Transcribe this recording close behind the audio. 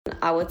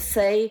I would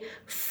say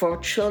for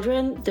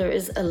children, there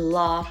is a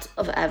lot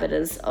of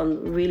evidence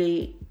on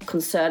really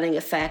concerning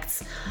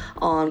effects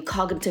on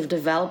cognitive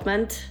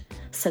development,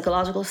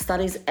 psychological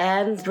studies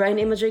and brain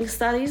imaging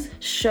studies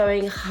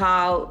showing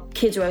how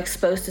kids who are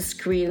exposed to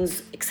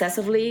screens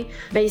excessively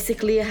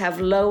basically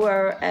have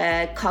lower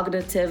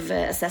cognitive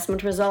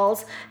assessment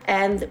results.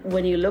 And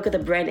when you look at the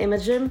brain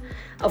imaging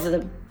of the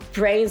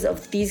brains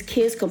of these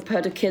kids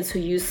compared to kids who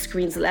use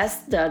screens less,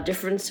 there are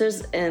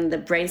differences in the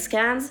brain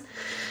scans.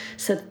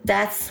 So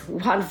that's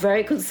one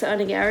very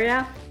concerning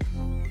area.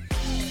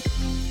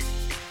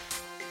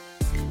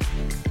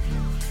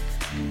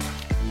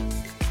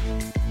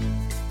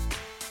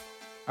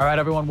 All right,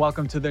 everyone,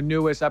 welcome to the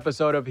newest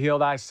episode of Heal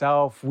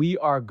Thyself. We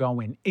are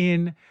going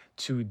in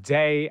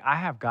today. I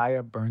have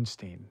Gaia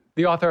Bernstein,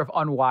 the author of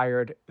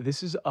Unwired.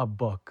 This is a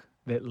book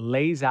that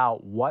lays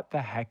out what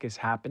the heck is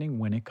happening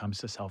when it comes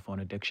to cell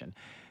phone addiction.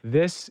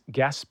 This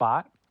guest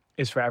spot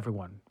is for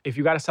everyone. If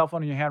you got a cell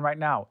phone in your hand right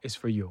now, it's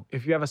for you.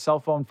 If you have a cell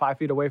phone 5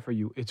 feet away from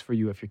you, it's for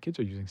you. If your kids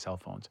are using cell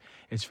phones,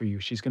 it's for you.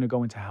 She's going to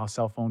go into how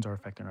cell phones are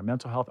affecting our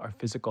mental health, our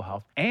physical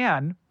health,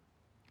 and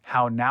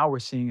how now we're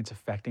seeing it's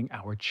affecting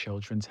our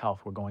children's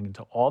health. We're going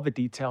into all the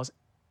details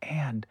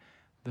and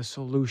the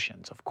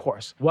solutions, of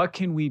course. What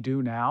can we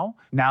do now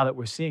that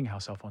we're seeing how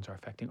cell phones are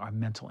affecting our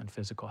mental and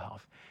physical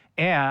health?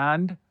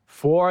 And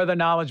for the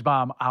knowledge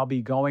bomb, I'll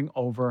be going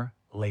over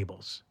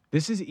labels.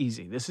 This is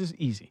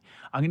easy.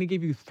 I'm going to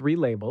give you 3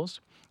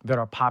 labels that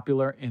are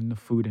popular in the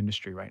food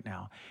industry right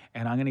now.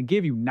 And I'm going to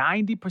give you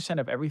 90%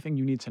 of everything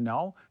you need to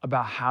know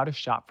about how to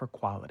shop for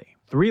quality.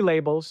 3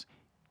 labels,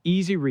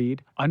 easy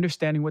read,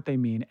 understanding what they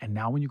mean. And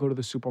now when you go to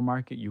the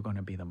supermarket, you're going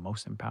to be the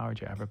most empowered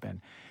you've ever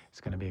been.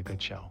 It's going to be a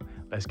good show.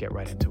 Let's get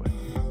right into it.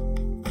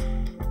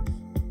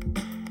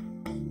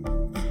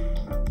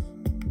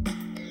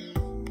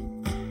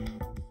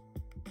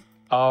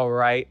 All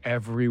right,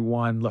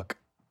 everyone. Look,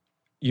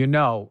 you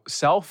know,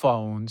 cell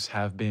phones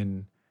have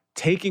been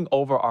taking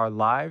over our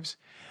lives,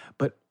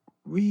 but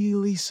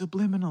really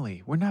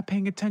subliminally. We're not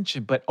paying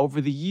attention. But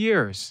over the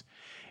years,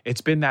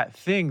 it's been that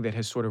thing that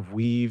has sort of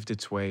weaved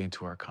its way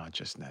into our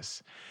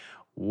consciousness.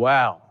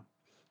 Well,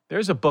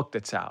 there's a book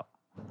that's out.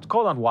 It's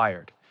called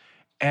Unwired.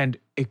 And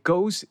it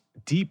goes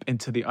deep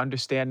into the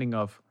understanding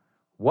of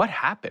what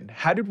happened.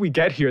 How did we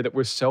get here that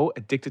we're so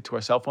addicted to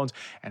our cell phones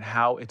and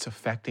how it's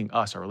affecting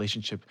us, our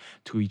relationship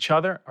to each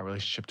other, our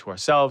relationship to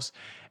ourselves.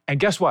 And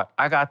guess what?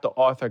 I got the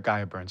author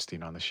Gaia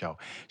Bernstein on the show.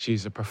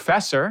 She's a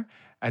professor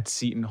at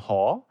Seton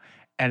Hall.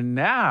 And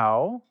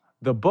now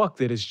the book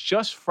that is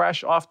just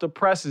fresh off the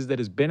presses that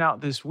has been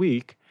out this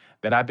week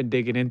that I've been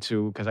digging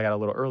into because I got a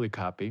little early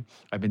copy.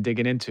 I've been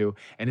digging into,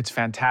 and it's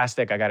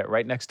fantastic. I got it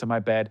right next to my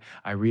bed.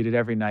 I read it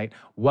every night.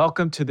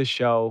 Welcome to the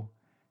show,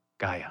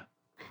 Gaia.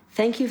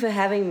 Thank you for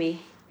having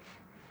me.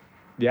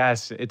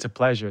 Yes, it's a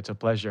pleasure. It's a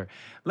pleasure.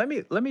 Let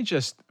me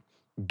just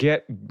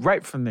get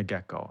right from the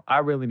get-go. I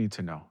really need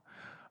to know.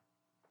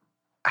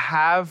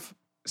 Have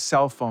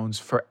cell phones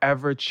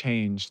forever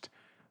changed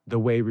the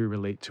way we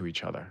relate to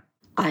each other?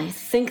 I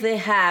think they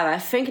have. I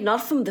think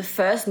not from the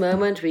first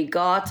moment we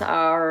got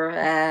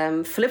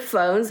our flip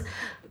phones,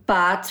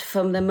 but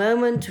from the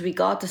moment we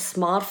got the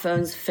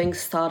smartphones, things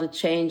started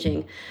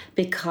changing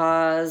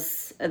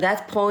because at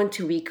that point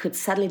we could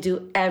suddenly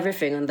do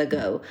everything on the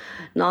go.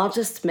 Not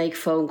just make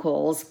phone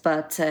calls,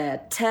 but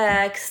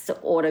text,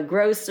 order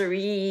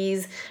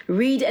groceries,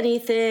 read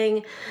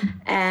anything.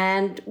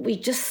 And we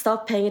just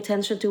stopped paying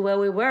attention to where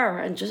we were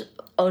and just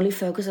only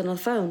focus on the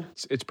phone.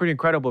 It's pretty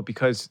incredible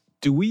because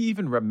do we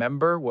even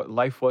remember what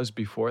life was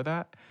before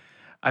that?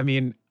 I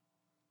mean,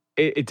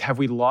 have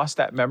we lost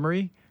that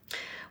memory?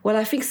 Well,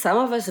 I think some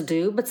of us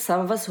do, but some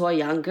of us who are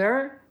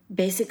younger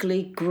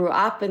basically grew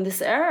up in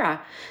this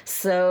era.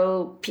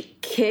 So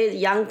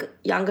young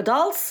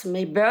adults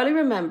may barely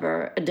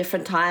remember a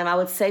different time. I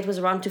would say it was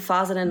around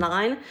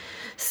 2009.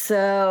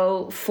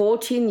 So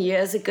 14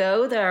 years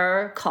ago, there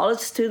are college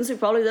students who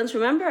probably don't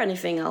remember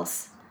anything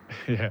else.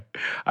 Yeah,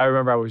 I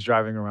remember I was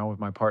driving around with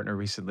my partner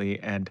recently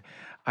and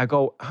I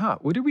go,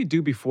 what did we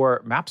do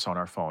before maps on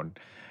our phone?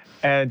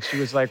 And she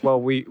was like, well,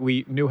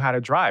 we knew how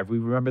to drive. We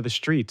remember the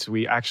streets.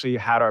 We actually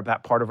had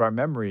that part of our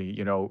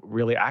memory,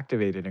 really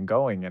activated and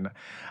going. And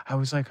I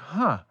was like,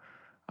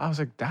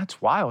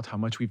 that's wild how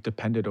much we've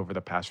depended over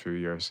the past few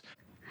years.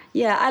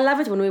 Yeah, I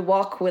love it when we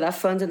walk with our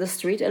phones in the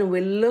street and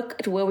we look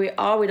at where we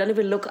are. We don't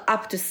even look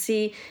up to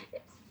see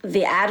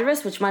the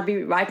address, which might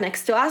be right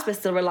next to us. We're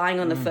still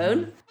relying on the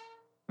phone.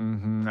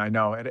 Mm-hmm, I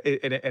know. And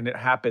it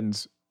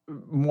happens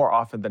more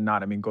often than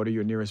not. I mean, go to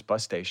your nearest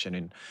bus station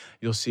and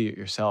you'll see it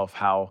yourself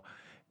how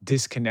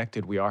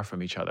disconnected we are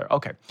from each other.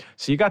 Okay,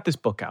 so you got this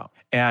book out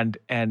and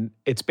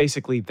it's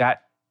basically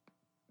that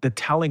the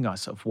telling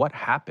us of what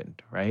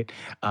happened, right?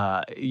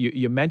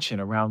 You mentioned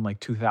around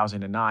like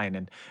 2009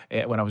 and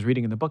when I was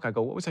reading in the book, I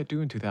go, what was I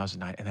doing in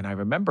 2009? And then I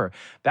remember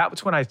that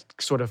was when I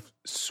sort of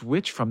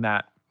switched from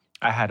that.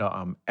 I had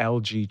a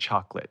LG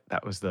chocolate.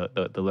 That was the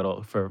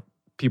little, for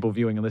people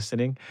viewing and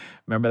listening.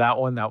 Remember that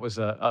one? That was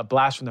a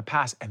blast from the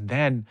past. And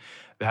then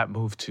that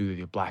moved to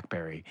the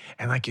BlackBerry.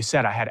 And like you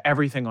said, I had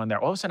everything on there.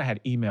 All of a sudden I had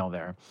email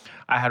there.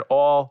 I had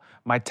all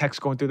my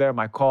texts going through there,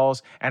 my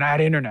calls, and I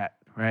had internet,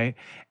 right?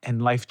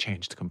 And life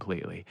changed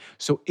completely.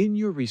 So in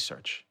your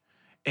research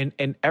and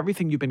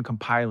everything you've been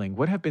compiling,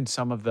 what have been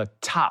some of the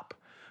top,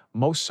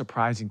 most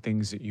surprising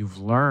things that you've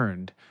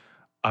learned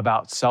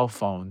about cell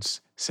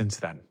phones since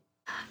then?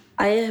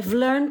 I have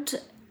learned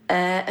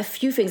a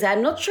few things.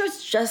 I'm not sure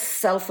it's just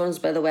cell phones,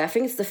 by the way. I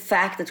think it's the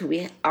fact that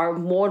we are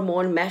more and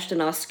more enmeshed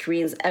in our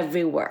screens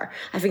everywhere.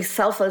 I think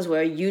cell phones were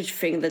a huge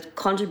thing that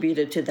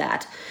contributed to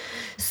that.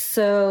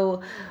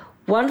 So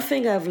one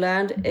thing I've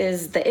learned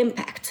is the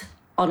impact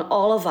on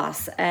all of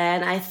us.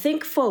 And I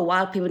think for a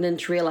while people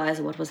didn't realize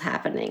what was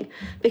happening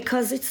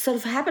because it sort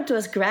of happened to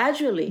us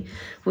gradually.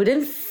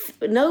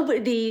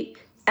 Nobody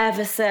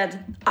ever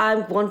said, I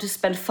want to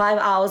spend 5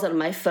 hours on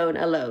my phone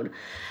alone.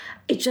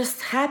 It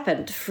just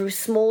happened through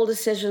small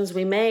decisions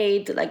we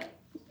made, like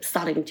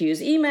starting to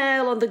use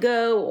email on the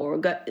go or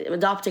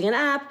adopting an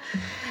app.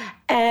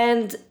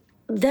 And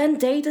then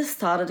data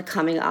started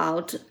coming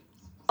out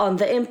on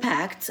the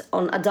impact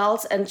on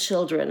adults and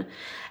children.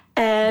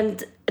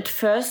 And at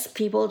first,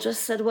 people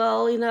just said,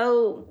 well,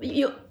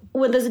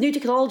 when there's a new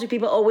technology,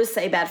 people always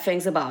say bad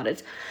things about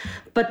it.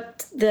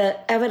 But the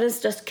evidence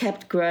just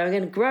kept growing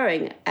and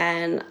growing.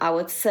 And I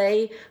would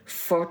say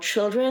for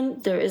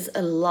children, there is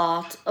a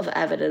lot of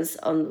evidence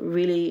on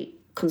really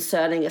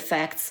concerning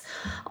effects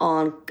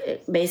on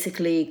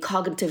basically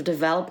cognitive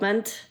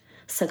development,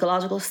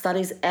 psychological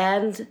studies,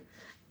 and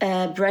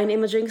brain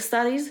imaging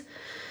studies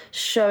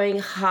showing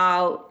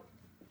how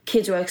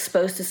kids who are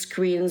exposed to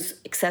screens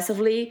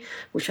excessively,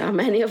 which are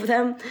many of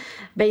them,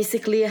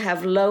 basically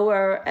have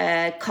lower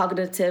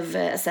cognitive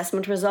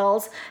assessment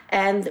results.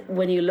 And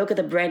when you look at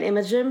the brain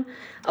imaging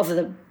of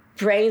the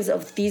brains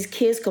of these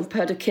kids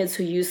compared to kids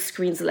who use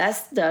screens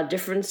less, there are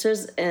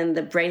differences in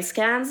the brain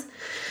scans.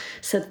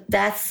 So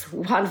that's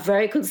one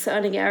very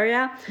concerning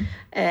area.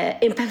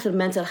 Impact on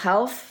mental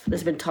health.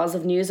 There's been tons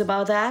of news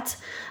about that.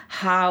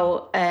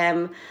 How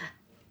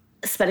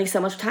spending so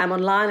much time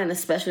online, and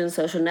especially in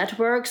social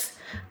networks,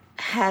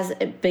 has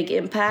a big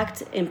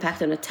impact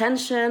on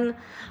attention,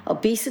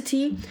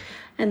 obesity,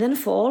 and then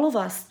for all of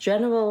us,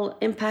 general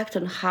impact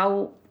on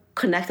how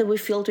connected we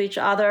feel to each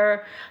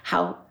other,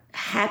 how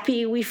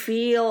happy we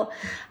feel,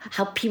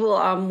 how people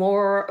are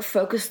more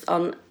focused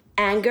on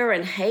anger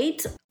and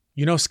hate.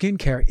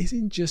 Skincare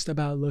isn't just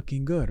about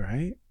looking good,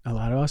 right? A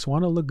lot of us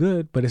want to look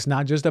good, but it's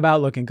not just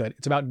about looking good.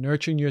 It's about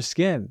nurturing your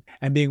skin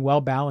and being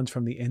well balanced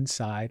from the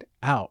inside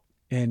out.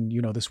 And,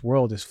 this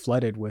world is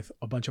flooded with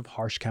a bunch of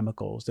harsh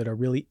chemicals that are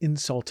really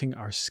insulting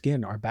our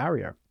skin, our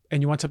barrier.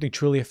 And you want something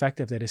truly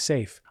effective that is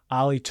safe.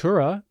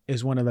 Alitura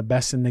is one of the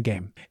best in the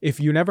game. If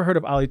you never heard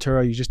of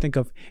Alitura,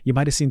 you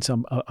might have seen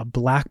some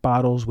black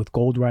bottles with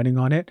gold writing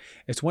on it.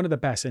 It's one of the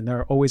best, and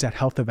they're always at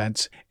health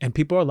events, and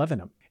people are loving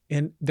them.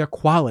 And their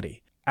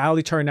quality.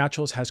 Alitura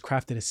Naturals has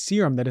crafted a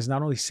serum that is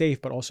not only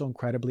safe, but also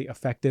incredibly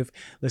effective.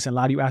 Listen, a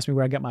lot of you ask me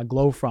where I get my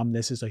glow from.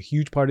 This is a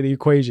huge part of the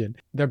equation.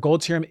 Their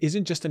gold serum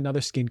isn't just another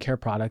skincare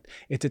product.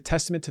 It's a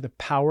testament to the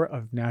power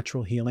of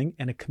natural healing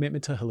and a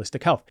commitment to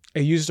holistic health.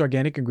 It uses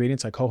organic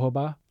ingredients like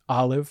jojoba,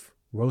 olive,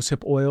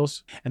 rosehip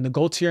oils, and the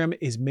gold serum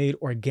is made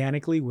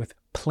organically with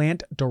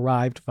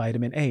plant-derived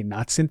vitamin A,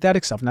 not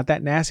synthetic stuff, not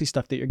that nasty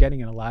stuff that you're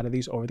getting in a lot of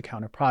these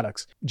over-the-counter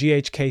products.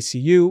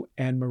 GHKCU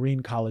and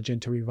marine collagen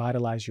to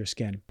revitalize your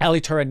skin.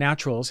 Alitura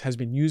Naturals has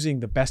been using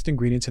the best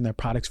ingredients in their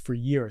products for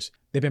years.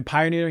 They've been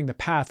pioneering the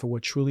path for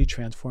what truly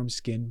transformed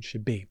skin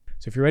should be.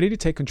 So if you're ready to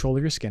take control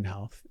of your skin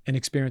health and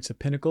experience the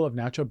pinnacle of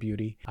natural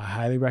beauty, I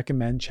highly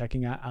recommend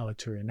checking out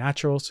Alitura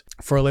Naturals.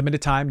 For a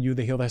limited time, you,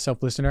 the Heal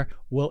Thyself listener,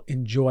 will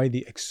enjoy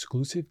the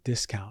exclusive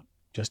discount,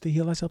 just the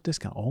Heal Thyself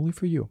discount, only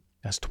for you.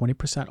 That's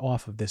 20%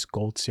 off of this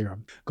gold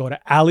serum. Go to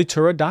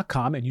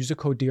alitura.com and use the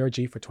code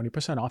DRG for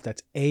 20% off.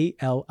 That's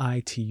ALITURA.com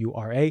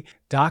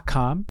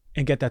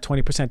and get that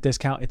 20%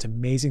 discount. It's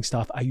amazing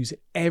stuff. I use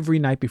it every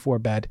night before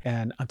bed,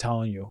 and I'm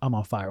telling you, I'm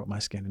on fire with my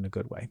skin in a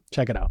good way.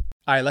 Check it out.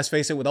 All right, let's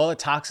face it, with all the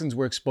toxins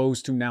we're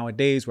exposed to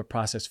nowadays with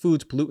processed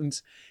foods,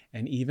 pollutants,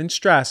 and even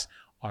stress,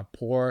 our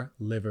poor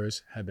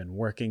livers have been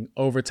working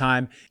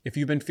overtime. If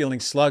you've been feeling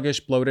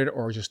sluggish, bloated,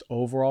 or just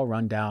overall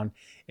run down,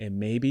 it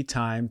may be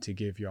time to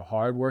give your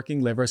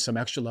hardworking liver some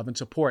extra love and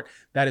support.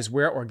 That is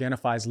where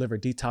Organifi's Liver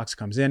Detox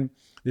comes in.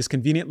 This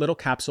convenient little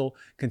capsule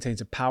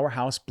contains a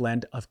powerhouse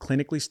blend of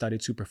clinically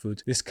studied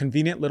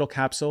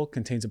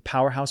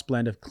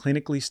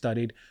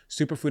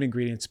superfood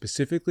ingredients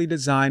specifically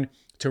designed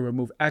to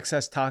remove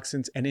excess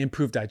toxins and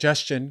improve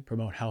digestion,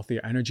 promote healthier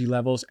energy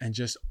levels, and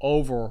just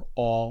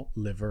overall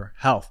liver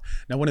health.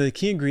 Now, one of the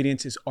key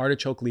ingredients is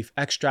artichoke leaf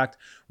extract,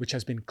 which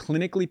has been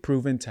clinically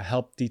proven to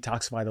help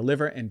detoxify the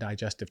liver and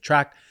digestive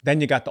tract. Then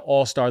you got the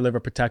all-star liver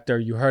protector.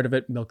 You heard of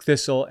it, milk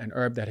thistle, an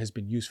herb that has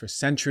been used for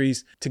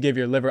centuries to give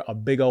your liver a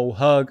big old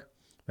hug.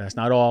 But that's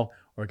not all.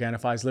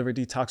 Organifi's Liver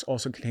Detox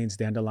also contains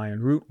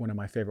dandelion root, one of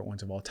my favorite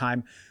ones of all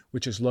time,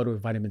 which is loaded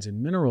with vitamins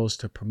and minerals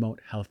to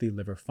promote healthy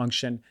liver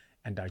function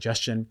and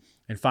digestion.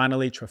 And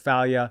finally,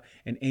 Triphalia,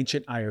 an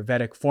ancient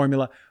Ayurvedic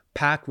formula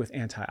packed with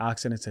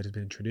antioxidants that has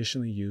been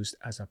traditionally used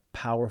as a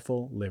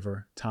powerful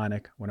liver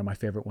tonic, one of my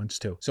favorite ones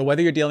too. So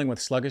whether you're dealing with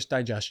sluggish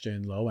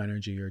digestion, low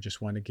energy, or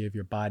just want to give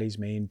your body's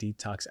main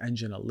detox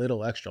engine a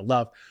little extra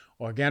love,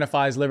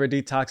 Organifi's Liver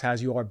Detox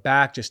has your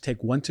back. Just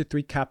take 1 to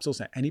 3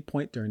 capsules at any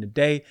point during the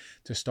day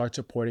to start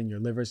supporting your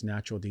liver's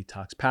natural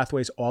detox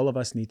pathways. All of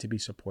us need to be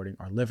supporting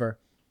our liver.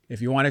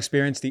 If you want to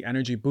experience the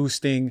energy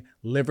boosting,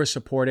 liver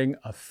supporting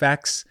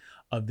effects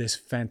of this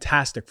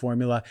fantastic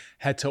formula,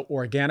 head to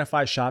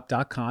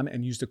OrganifiShop.com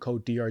and use the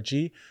code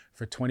DRG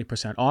for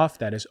 20% off.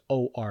 That is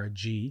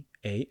ORGANIFI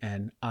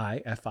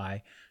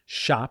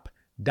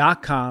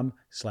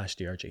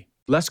shop.com/DRG.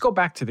 Let's go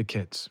back to the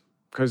kids,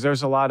 because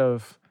there's a lot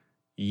of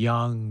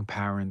young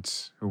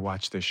parents who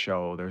watch this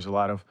show. There's a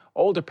lot of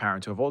older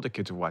parents who have older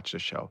kids who watch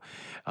this show.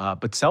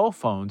 But cell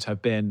phones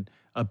have been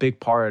a big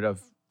part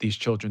of these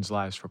children's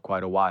lives for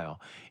quite a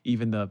while,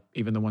 even the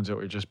ones that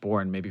were just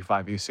born maybe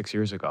 5 years, 6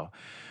 years ago.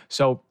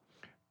 So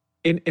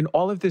in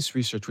all of this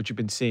research, what you've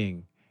been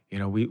seeing,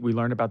 we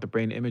learned about the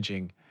brain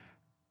imaging.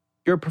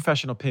 Your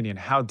professional opinion,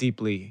 how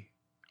deeply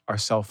are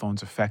cell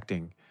phones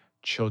affecting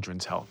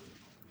children's health?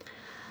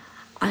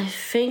 I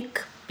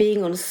think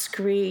being on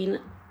screen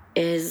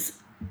is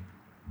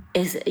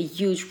a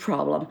huge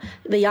problem.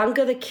 The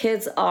younger the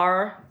kids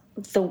are,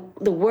 the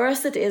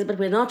worse it is, but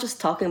we're not just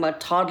talking about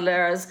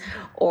toddlers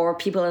or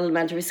people in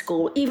elementary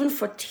school. Even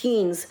for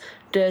teens,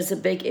 there's a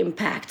big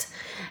impact.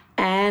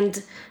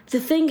 And the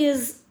thing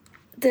is,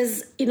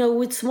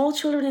 with small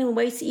children, in a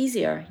way, it's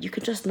easier. You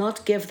can just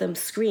not give them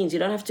screens. You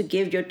don't have to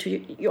give your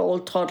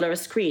 2-year-old toddler a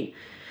screen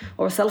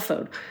or a cell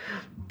phone.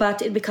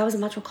 But it becomes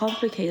much more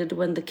complicated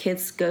when the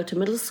kids go to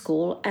middle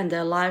school and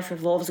their life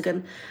revolves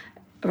again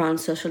around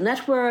social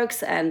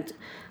networks, and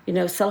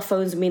cell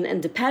phones mean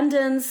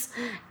independence,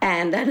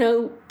 and I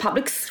know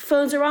public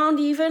phones around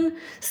even.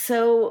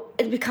 So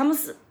it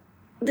becomes,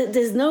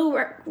 there's no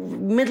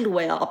middle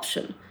way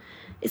option.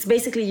 It's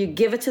basically you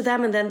give it to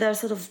them and then they're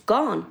sort of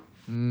gone.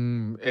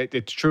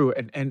 It's true.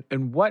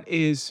 And what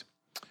is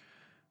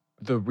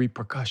the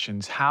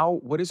repercussions?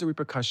 What is the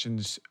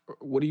repercussions?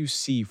 What do you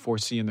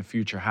foresee in the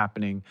future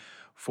happening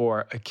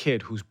for a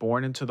kid who's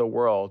born into the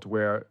world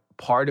where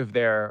part of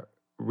their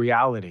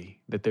reality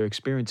that they're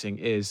experiencing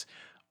is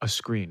a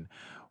screen?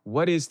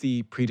 What is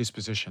the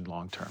predisposition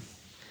long term?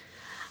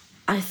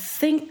 I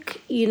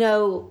think,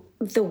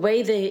 the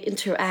way they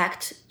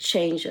interact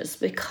changes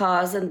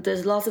because, and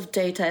there's lots of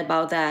data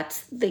about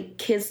that, the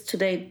kids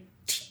today,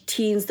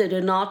 teens, they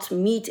do not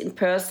meet in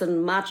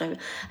person much. I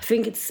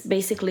think it's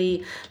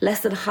basically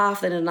less than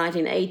half than in the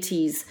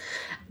 1980s.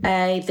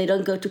 They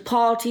don't go to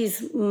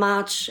parties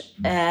much.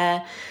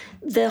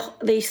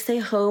 They stay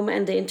home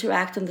and they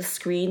interact on the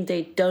screen.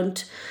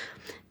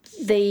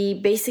 They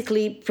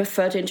basically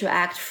prefer to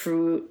interact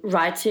through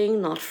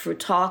writing, not through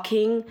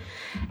talking.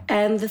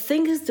 And the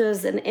thing is,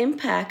 there's an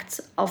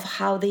impact of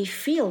how they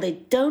feel. They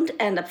don't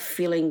end up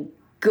feeling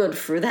good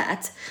through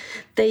that.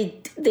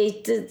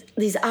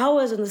 These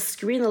hours on the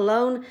screen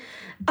alone,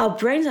 our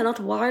brains are not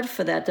wired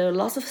for that. There are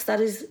lots of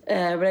studies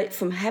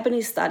from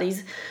happiness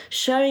studies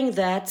showing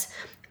that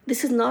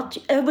this is not,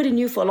 everybody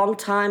knew for a long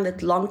time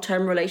that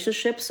long-term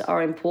relationships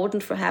are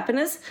important for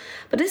happiness,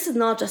 but this is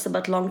not just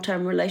about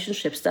long-term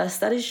relationships. There are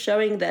studies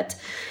showing that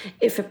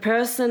if a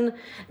person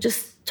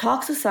just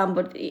talks to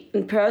somebody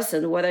in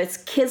person, whether it's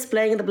kids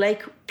playing in the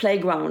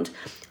playground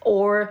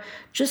or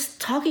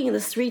just talking in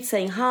the street,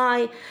 saying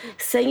hi,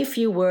 saying a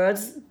few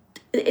words,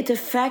 it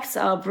affects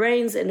our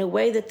brains in a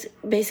way that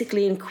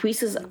basically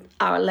increases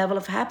our level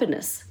of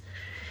happiness.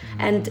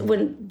 And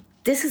when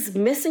this is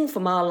missing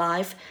from our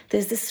life,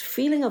 there's this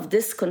feeling of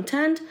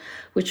discontent,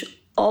 which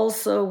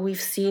also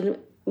we've seen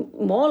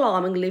more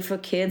alarmingly for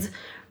kids,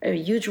 a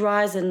huge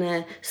rise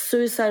in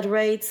suicide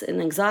rates and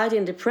anxiety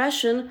and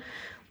depression,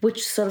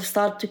 which sort of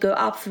started to go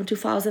up from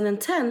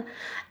 2010.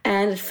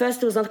 And at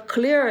first it was not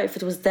clear if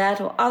it was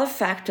that or other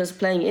factors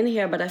playing in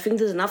here, but I think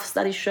there's enough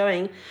studies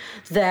showing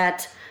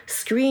that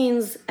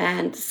screens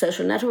and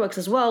social networks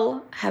as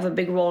well have a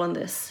big role in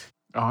this.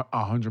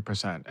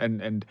 100%.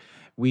 And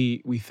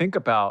we think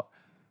about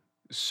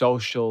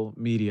social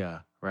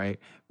media, right?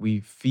 We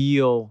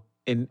feel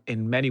in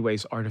many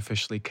ways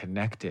artificially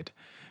connected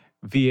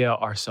via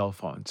our cell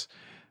phones.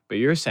 But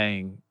you're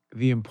saying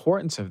the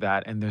importance of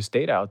that, and there's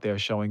data out there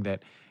showing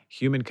that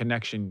human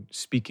connection,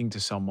 speaking to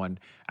someone,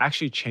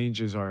 actually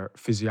changes our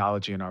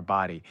physiology in our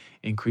body,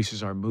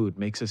 increases our mood,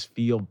 makes us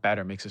feel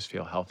better, makes us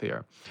feel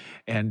healthier.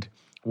 And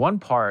one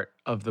part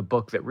of the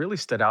book that really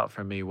stood out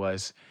for me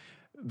was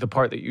the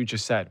part that you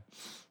just said.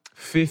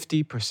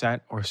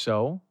 50% or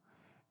so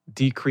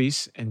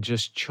decrease in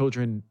just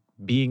children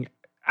being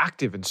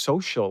active and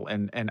social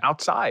and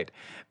outside.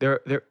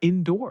 They're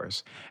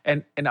indoors.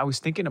 And I was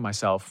thinking to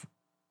myself,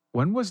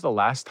 when was the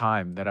last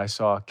time that I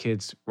saw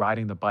kids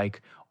riding the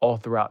bike all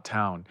throughout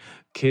town,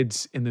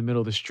 kids in the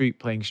middle of the street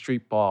playing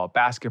street ball,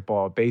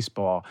 basketball,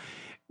 baseball?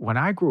 when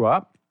I grew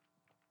up,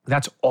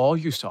 that's all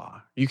you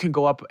saw. You can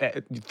go up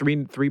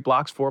three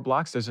blocks, 4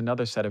 blocks, there's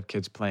another set of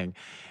kids playing.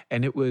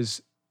 And it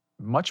was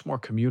much more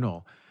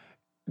communal.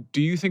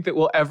 Do you think that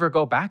we'll ever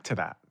go back to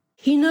that?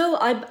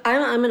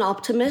 I'm an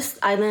optimist,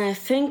 and I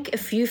think a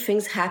few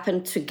things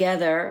happen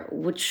together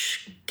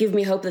which give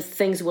me hope that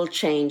things will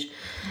change.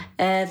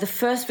 The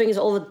first thing is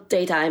all the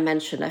data I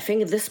mentioned. I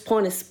think at this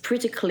point it's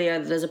pretty clear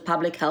that there's a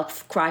public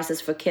health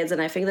crisis for kids,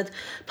 and I think that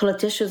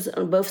politicians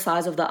on both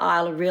sides of the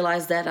aisle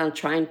realize that and are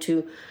trying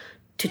to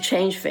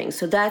change things.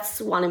 So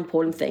that's one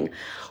important thing.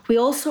 We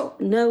also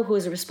know who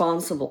is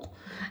responsible.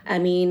 I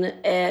mean,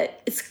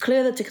 it's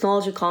clear that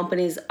technology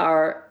companies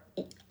are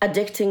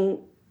addicting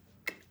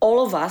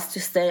all of us to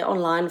stay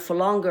online for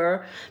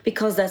longer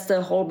because that's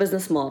the whole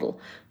business model.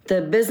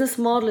 The business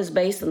model is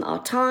based on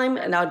our time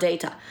and our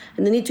data,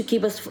 and they need to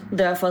keep us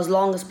there for as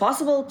long as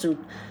possible to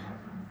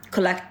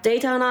collect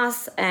data on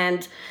us,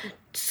 and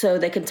so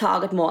they can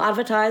target more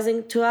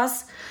advertising to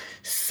us.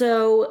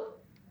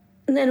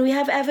 And then we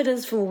have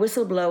evidence from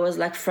whistleblowers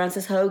like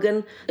Frances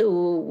Hogan,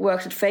 who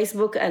worked at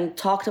Facebook and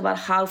talked about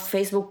how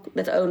Facebook,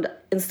 that owned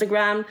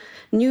Instagram,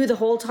 knew the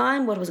whole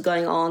time what was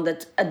going on,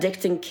 that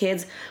addicting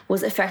kids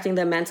was affecting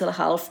their mental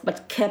health,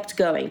 but kept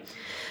going.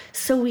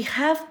 So we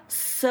have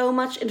so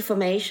much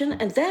information.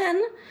 And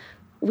then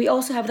we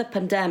also have the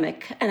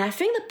pandemic. And I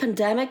think the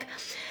pandemic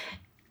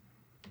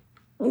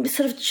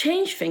sort of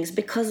changed things,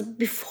 because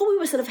before we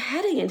were sort of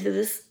heading into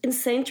this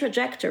insane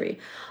trajectory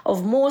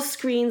of more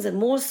screens and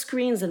more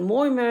screens and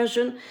more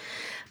immersion.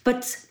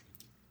 But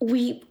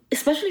we,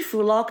 especially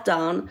through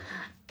lockdown,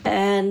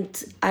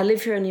 and I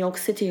live here in New York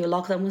City, where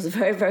lockdown was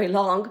very, very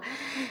long,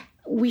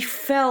 we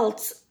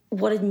felt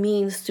what it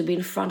means to be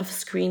in front of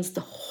screens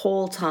the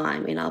whole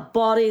time, in our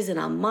bodies, in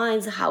our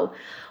minds, how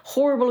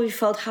horrible we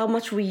felt, how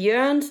much we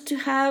yearned to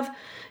have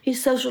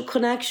social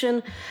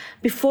connection.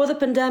 Before the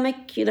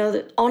pandemic,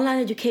 the online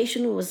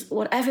education was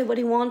what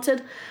everybody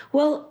wanted.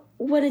 Well,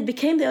 when it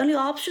became the only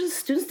option,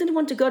 students didn't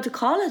want to go to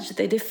college.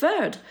 They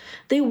deferred.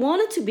 They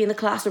wanted to be in the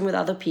classroom with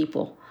other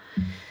people.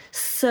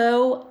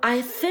 So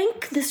I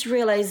think this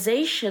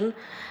realization,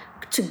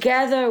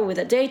 together with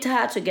the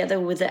data, together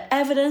with the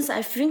evidence,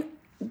 I think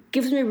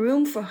gives me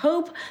room for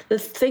hope that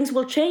things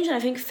will change, and I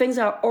think things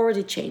are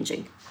already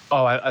changing.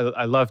 Oh,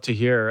 I love to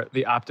hear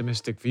the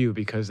optimistic view,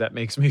 because that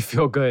makes me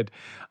feel good.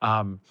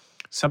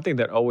 Something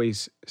that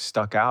always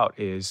stuck out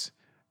is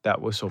that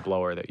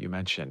whistleblower that you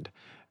mentioned,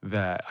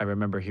 that I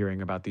remember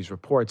hearing about these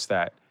reports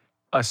that,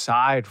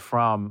 aside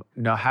from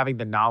having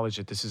the knowledge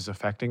that this is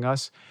affecting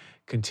us,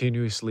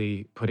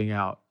 continuously putting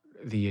out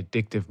the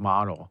addictive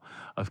model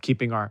of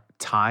keeping our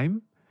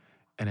time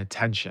and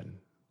attention,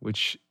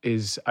 which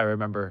is, I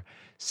remember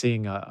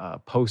seeing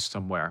a post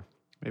somewhere,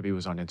 maybe it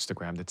was on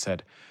Instagram, that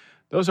said,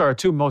 those are our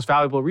 2 most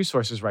valuable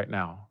resources right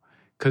now,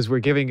 because we're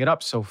giving it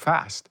up so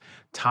fast.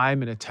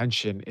 Time and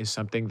attention is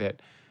something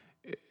that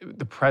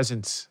the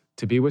presence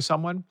to be with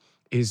someone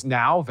is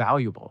now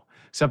valuable.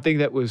 Something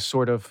that was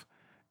sort of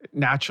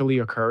naturally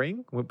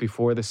occurring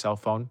before the cell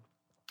phone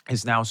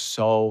is now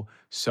so,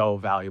 so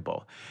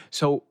valuable.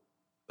 So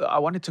I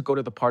wanted to go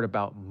to the part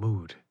about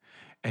mood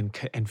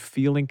and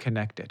feeling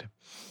connected.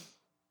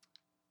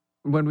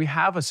 When we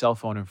have a cell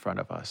phone in front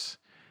of us,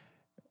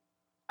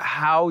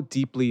 how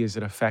deeply is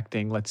it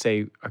affecting, let's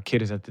say our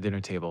kid is at the dinner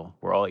table,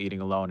 we're all eating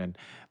alone, and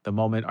the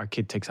moment our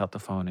kid takes out the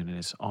phone and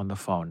is on the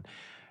phone,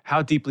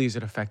 how deeply is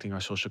it affecting our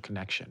social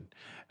connection?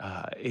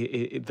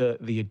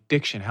 The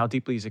addiction, how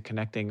deeply is it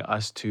connecting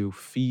us to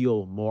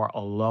feel more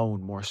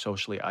alone, more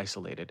socially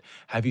isolated?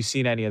 Have you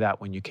seen any of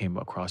that when you came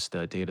across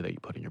the data that you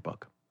put in your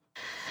book?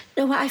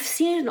 No, I've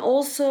seen it, and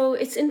also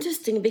it's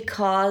interesting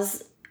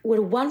because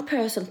when one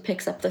person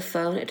picks up the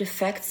phone, it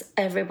affects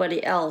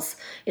everybody else.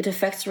 It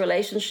affects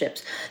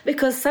relationships,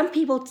 because some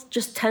people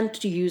just tend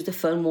to use the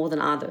phone more than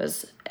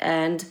others.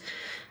 And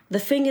the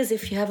thing is,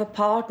 if you have a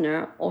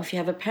partner or if you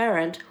have a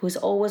parent who's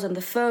always on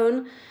the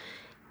phone,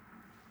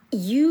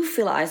 you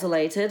feel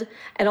isolated.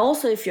 And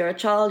also, if you're a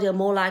child, you're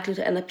more likely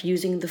to end up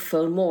using the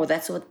phone more.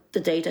 That's what the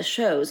data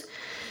shows.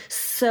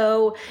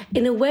 So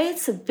in a way,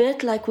 it's a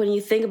bit like when you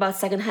think about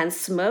secondhand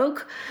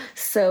smoke.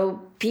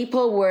 So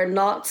people who were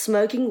not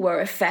smoking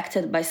were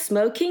affected by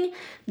smoking.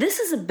 This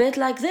is a bit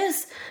like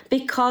this,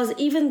 because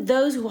even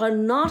those who are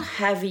not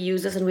heavy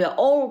users, and we are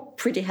all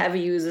pretty heavy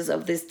users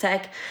of this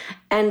tech,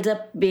 end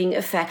up being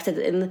affected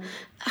in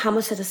how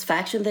much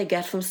satisfaction they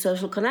get from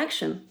social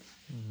connection.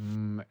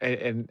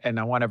 And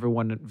I want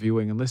everyone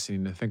viewing and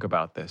listening to think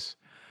about this.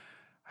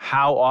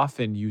 How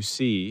often you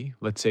see,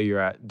 let's say you're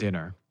at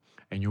dinner,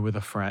 and you're with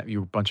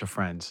you're a bunch of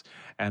friends,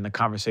 and the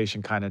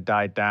conversation kind of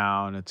died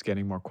down, it's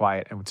getting more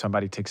quiet, and when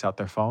somebody takes out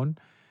their phone,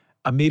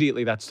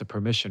 immediately that's the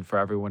permission for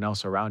everyone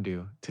else around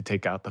you to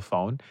take out the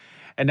phone.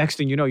 And next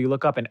thing you know, you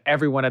look up and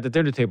everyone at the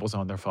dinner table's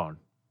on their phone.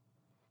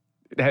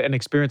 An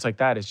experience like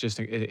that is just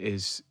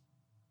is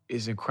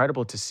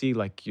incredible to see.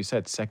 Like you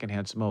said,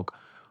 secondhand smoke.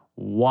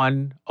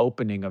 One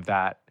opening of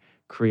that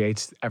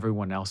creates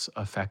everyone else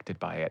affected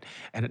by it.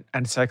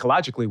 And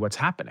psychologically, what's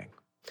happening?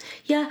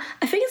 Yeah,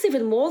 I think it's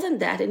even more than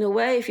that. In a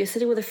way, if you're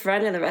sitting with a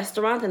friend in a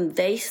restaurant and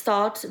they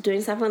start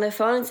doing something on their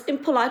phone, it's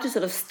impolite to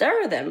sort of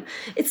stare at them.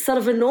 It's sort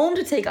of a norm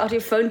to take out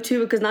your phone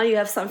too, because now you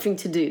have something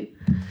to do.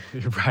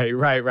 Right.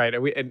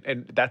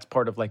 And that's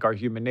part of like our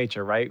human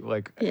nature, right?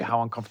 Like Yeah.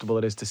 how uncomfortable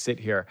it is to sit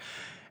here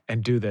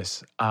and do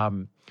this.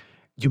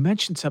 You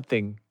mentioned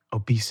something,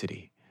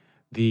 obesity,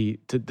 the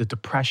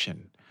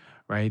depression,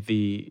 right?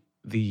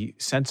 The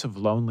sense of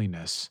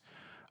loneliness.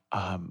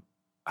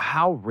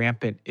 How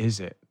rampant is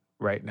it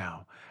right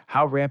now?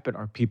 How rampant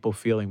are people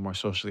feeling more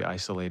socially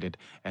isolated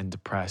and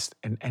depressed?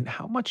 And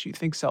how much do you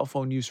think cell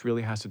phone use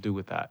really has to do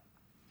with that?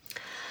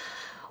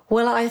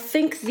 Well, I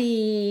think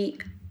the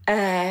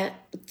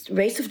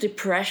rates of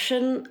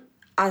depression,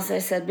 as I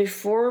said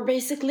before,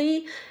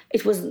 basically,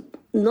 it was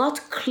not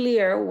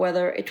clear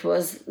whether it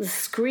was the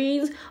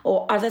screens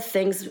or other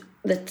things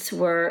that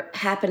were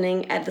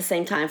happening at the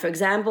same time. For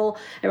example,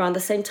 around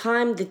the same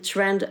time, the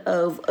trend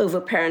of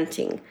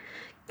overparenting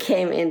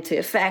came into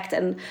effect,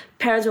 and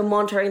parents were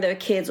monitoring their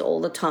kids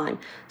all the time.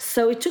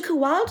 So it took a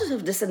while to sort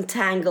of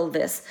disentangle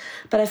this.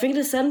 But I think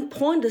at a certain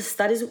point, the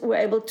studies were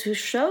able to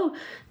show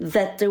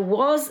that there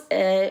was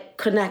a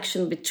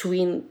connection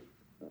between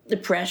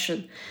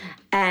depression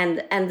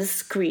and the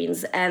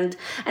screens. And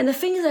the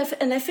thing is,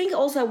 and I think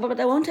also what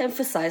I want to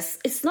emphasize,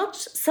 it's not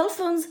cell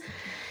phones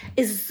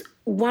is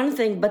one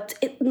thing, but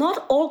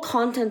not all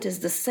content is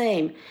the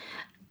same.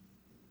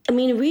 I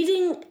mean,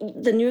 reading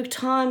the New York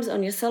Times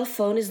on your cell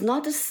phone is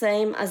not the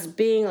same as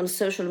being on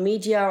social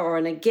media or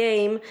in a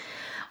game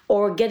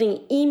or getting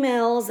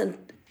emails and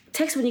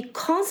texts when you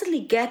constantly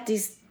get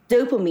these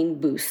dopamine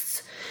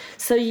boosts.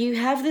 So you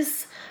have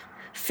this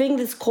thing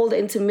that's called the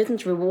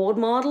intermittent reward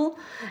model.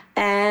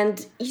 And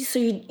so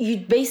you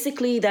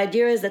basically, the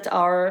idea is that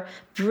our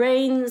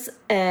brain's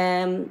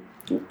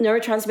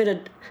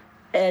neurotransmitter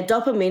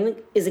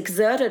dopamine is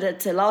exerted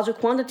at larger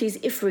quantities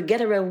if we get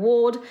a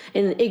reward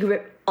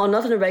or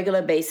not on a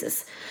regular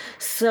basis.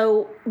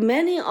 So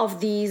many of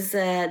these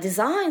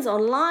designs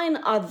online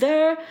are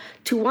there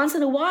to once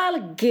in a while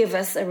give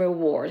us a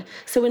reward.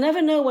 So we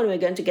never know when we're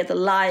going to get a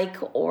like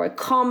or a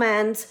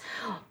comment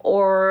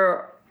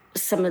or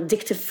some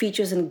addictive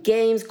features in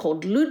games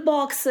called loot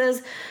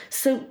boxes.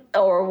 So,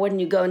 or when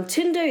you go on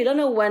Tinder, you don't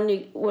know when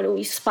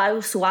you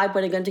swipe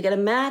when you're going to get a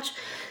match.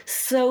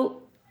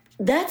 So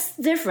that's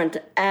different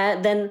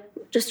than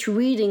just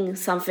reading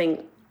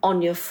something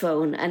on your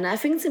phone. And I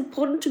think it's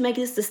important to make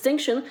this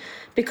distinction,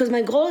 because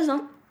my goal is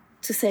not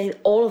to say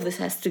all of this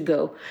has to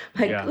go.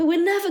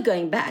 We're never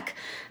going back,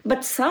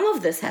 but some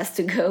of this has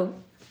to go.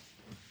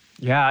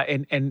 Yeah,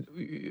 and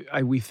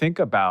we think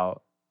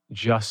about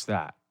just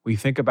that. We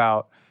think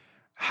about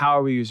how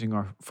are we using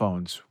our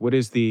phones? What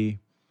is the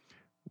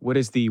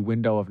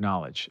window of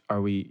knowledge?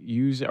 Are we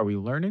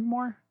learning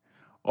more,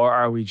 or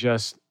are we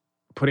just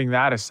putting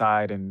that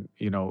aside and,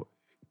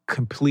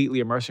 completely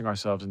immersing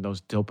ourselves in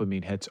those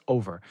dopamine hits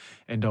over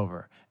and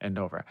over and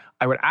over?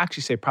 I would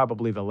actually say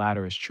probably the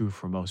latter is true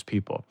for most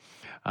people.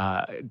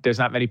 There's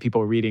not many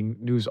people reading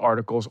news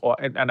articles,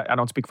 and I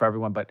don't speak for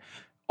everyone, but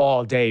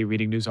all day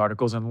reading news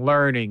articles and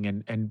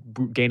learning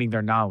and gaining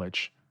their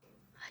knowledge.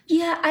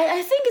 Yeah,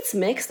 I think it's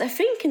mixed. I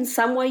think in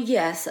some way,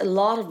 yes, a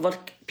lot of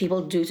what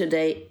people do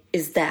today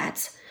is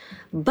that.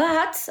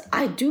 But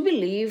I do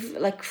believe,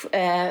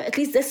 at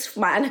least this is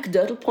my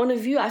anecdotal point of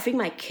view, I think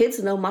my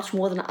kids know much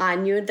more than I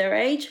knew at their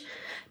age,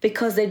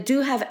 because they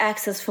do have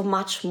access to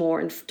much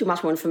more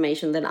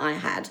information than I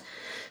had.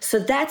 So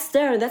that's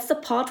there, and that's the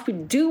part we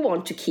do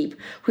want to keep.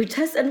 We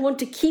test and want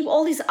to keep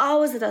all these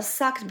hours that are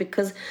sucked,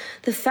 because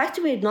the fact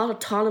that we're not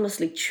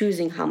autonomously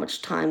choosing how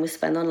much time we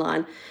spend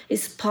online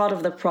is part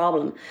of the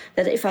problem.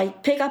 That if I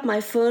pick up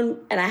my phone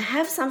and I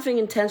have something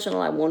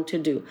intentional I want to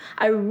do,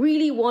 I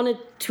really wanted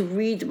to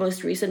read the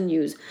most recent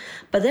news,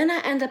 but then I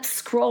end up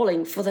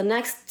scrolling for the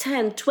next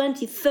 10,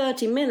 20,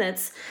 30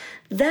 minutes,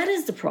 that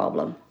is the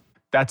problem.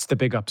 That's the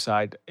big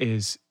upside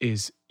is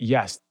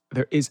yes,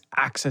 there is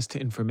access to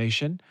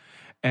information.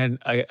 And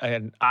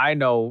I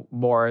know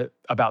more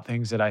about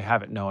things that I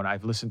haven't known.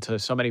 I've listened to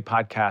so many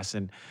podcasts,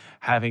 and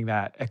having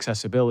that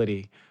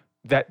accessibility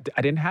that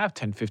I didn't have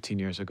 10, 15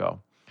 years ago.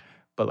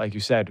 But like you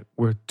said,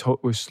 we're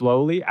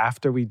slowly,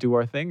 after we do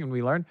our thing and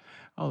we learn,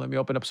 let me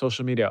open up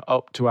social media.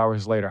 2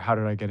 hours later, how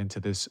did I get into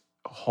this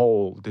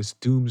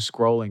doom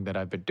scrolling that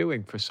I've been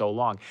doing for so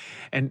long?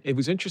 And it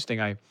was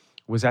interesting. I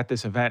was at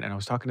this event and I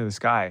was talking to this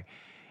guy,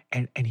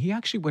 and he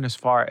actually went as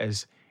far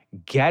as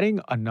getting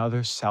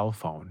another cell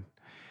phone,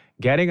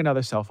 getting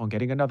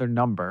another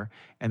number,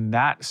 and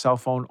that cell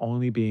phone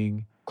only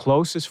being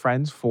closest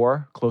friends,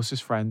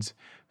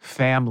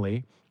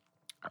 family,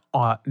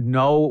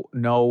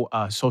 no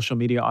social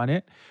media on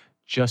it,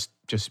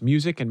 just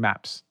music and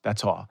maps.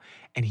 That's all.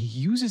 And he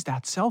uses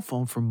that cell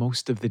phone for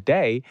most of the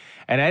day,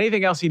 and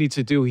anything else he needs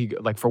to do, he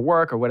like for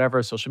work or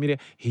whatever, social media,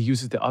 he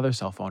uses the other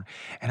cell phone.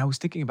 And I was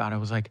thinking about it, I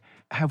was like,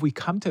 have we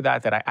come to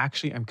that I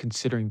actually am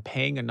considering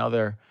paying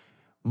another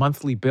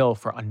monthly bill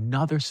for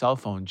another cell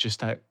phone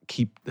just to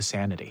keep the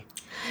sanity?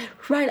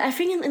 Right, I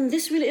think and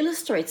this really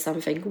illustrates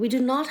something. We do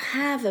not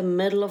have a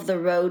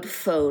middle-of-the-road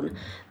phone.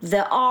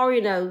 There are,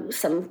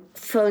 some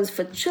phones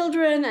for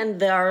children, and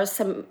there are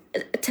some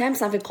attempts,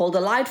 something called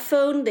a light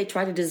phone. They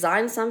try to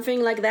design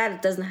something like that.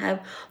 It doesn't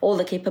have all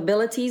the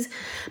capabilities.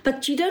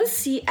 But you don't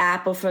see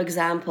Apple, for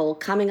example,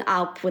 coming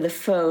up with a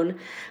phone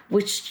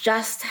which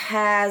just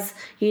has,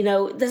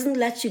 doesn't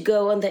let you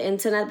go on the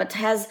internet, but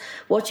has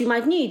what you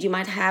might need. You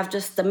might have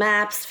just the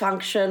maps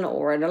function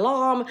or an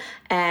alarm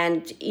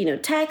and,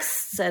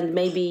 texts and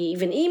maybe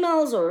even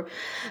emails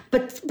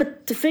but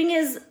the thing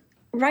is,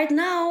 right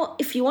now,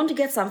 if you want to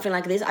get something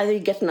like this, either you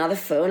get another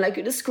phone like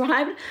you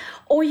described,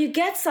 or you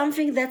get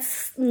something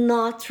that's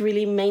not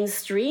really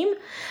mainstream.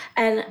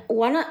 And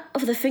one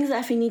of the things that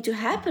I think need to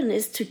happen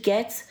is to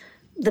get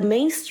the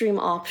mainstream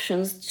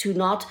options to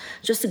not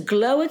just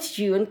glow at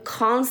you and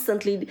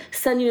constantly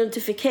send you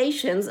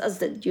notifications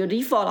as your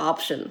default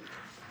option.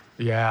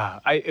 Yeah,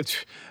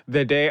 it's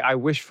the day I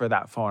wish for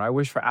that phone. I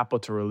wish for Apple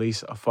to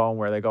release a phone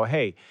where they go,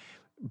 hey,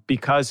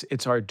 because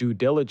it's our due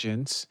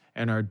diligence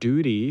and our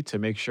duty to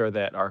make sure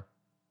that our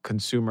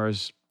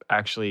consumers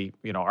actually,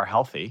 are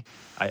healthy.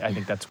 I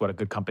think that's what a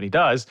good company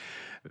does.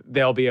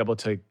 They'll be able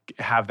to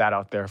have that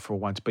out there for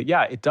once. But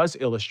yeah, it does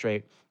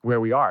illustrate where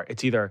we are.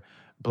 It's either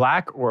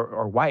black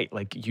or white.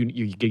 Like you're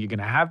going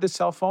to have this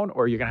cell phone,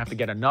 or you're going to have to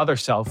get another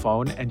cell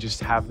phone and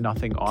just have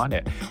nothing on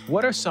it.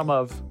 What are some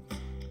of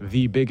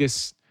the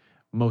biggest,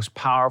 most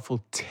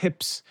powerful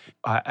tips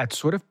at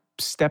sort of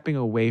stepping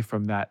away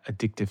from that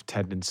addictive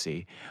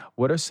tendency?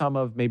 What are some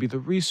of maybe the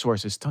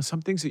resources,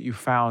 some things that you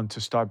found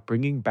to start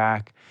bringing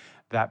back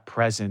that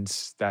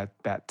presence,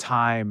 that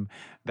time,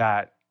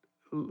 that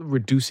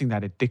reducing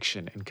that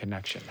addiction and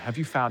connection? Have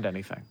you found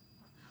anything?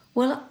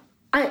 Well,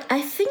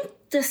 I think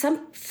there's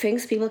some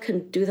things people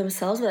can do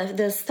themselves, but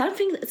there's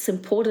something that's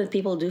important that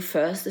people do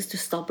first is to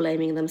stop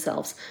blaming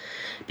themselves.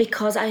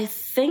 Because I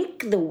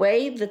think the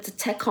way that the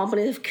tech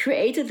companies have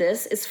created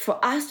this is for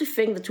us to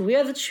think that we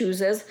are the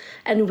choosers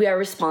and we are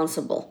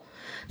responsible.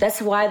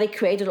 That's why they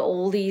created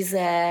all these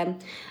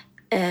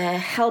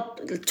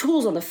help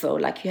tools on the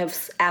phone. Like you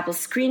have Apple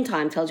Screen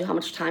Time, tells you how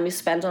much time you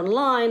spent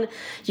online.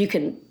 You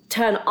can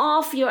turn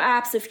off your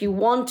apps if you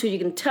want to. You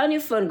can turn your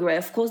phone gray.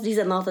 Of course, these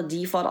are not the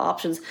default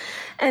options.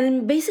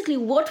 And basically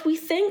what we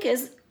think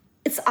is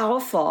it's our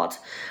fault.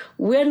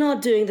 We're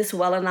not doing this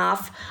well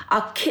enough.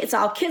 It's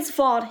our kid's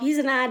fault. He's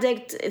an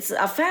addict. It's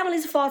our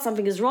family's fault.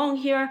 Something is wrong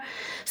here.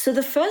 So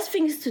the first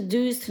thing is to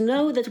do is to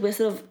know that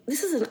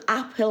this is an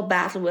uphill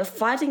battle we're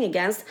fighting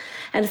against,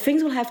 and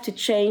things will have to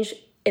change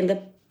in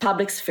the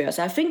public sphere.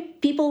 So I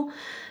think people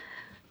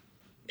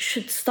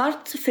should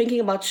start thinking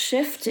about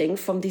shifting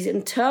from these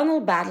internal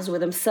battles with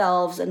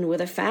themselves and with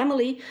their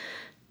family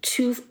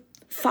to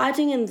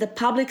fighting in the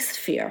public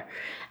sphere.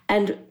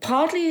 And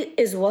partly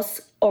is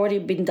what's already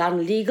been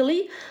done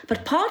legally,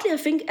 but partly I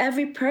think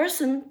every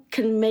person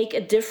can make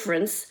a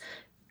difference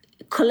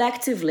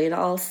collectively, and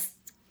I'll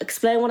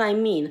explain what I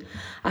mean.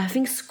 I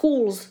think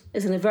schools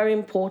is in a very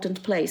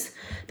important place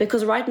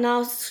because right now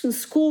in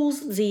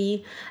schools,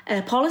 the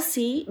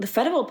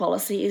federal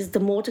policy is the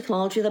more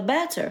technology, the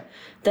better.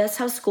 That's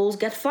how schools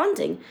get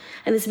funding.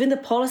 And it's been the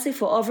policy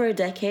for over a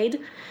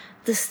decade.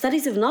 The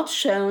studies have not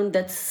shown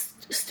that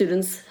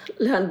students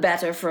learn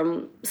better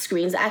from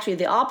screens, actually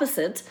the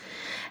opposite.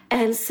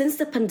 And since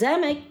the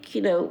pandemic,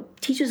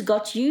 teachers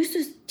got used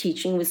to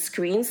teaching with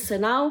screens. So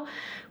now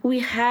we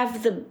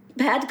have the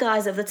bad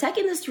guys of the tech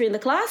industry in the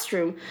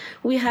classroom.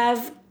 We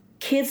have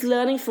kids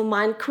learning from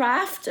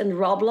Minecraft and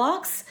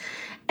Roblox.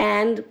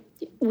 And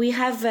we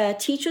have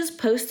teachers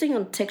posting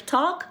on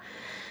TikTok.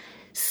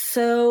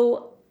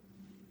 So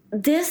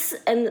this,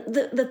 and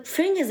the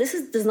thing is,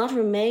 does not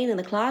remain in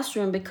the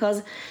classroom,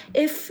 because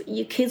if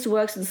your kids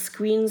works in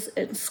screens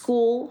in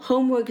school,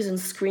 homework is in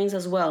screens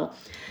as well.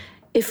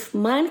 If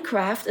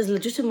Minecraft is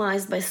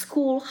legitimized by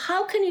school,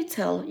 how can you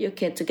tell your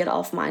kid to get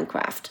off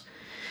Minecraft?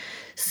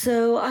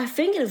 So I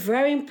think a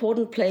very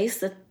important place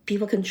that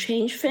people can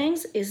change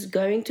things is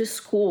going to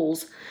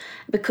schools,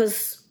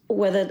 because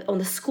whether on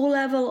the school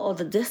level or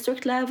the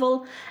district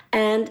level,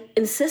 and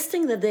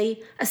insisting that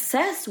they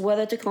assess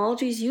whether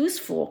technology is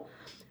useful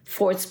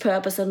for its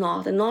purpose or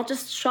not, and not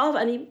just shove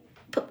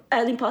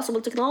any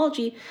possible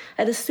technology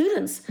at the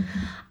students.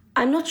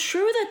 I'm not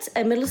sure that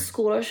a middle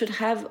schooler should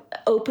have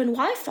open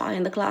Wi-Fi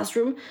in the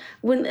classroom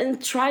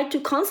and try to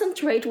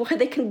concentrate where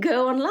they can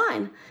go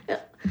online.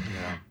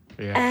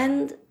 Yeah.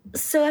 And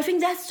so I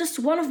think that's just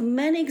one of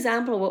many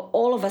examples where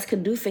all of us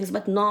can do things,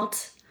 but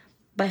not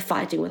by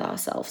fighting with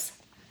ourselves.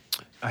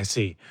 I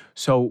see.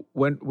 So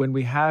when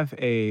we have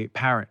a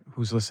parent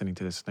who's listening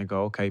to this and they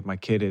go, okay, my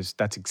kid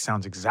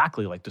sounds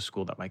exactly like the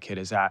school that my kid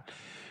is at.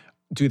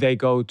 Do they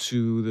go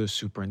to the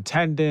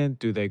superintendent?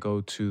 Do they go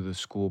to the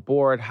school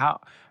board?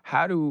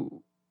 How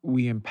do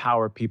we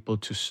empower people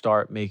to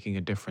start making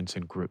a difference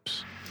in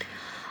groups?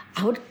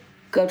 I would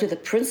go to the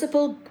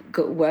principal,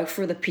 go work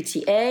for the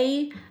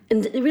PTA.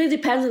 And it really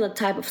depends on the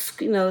type of,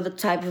 the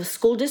type of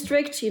school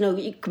district.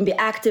 You can be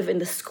active in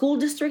the school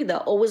district. There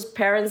are always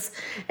parents'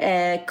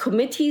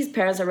 committees,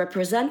 parents are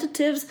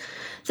representatives.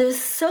 There's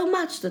so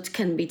much that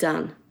can be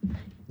done.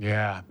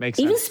 Yeah, makes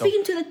sense. Even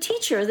speaking to the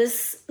teacher, that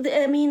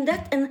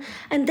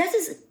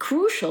is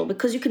crucial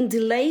because you can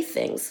delay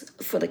things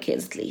for the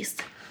kids at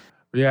least.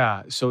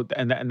 Yeah. So,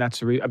 and that's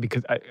the reason,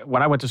 because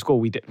when I went to school,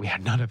 we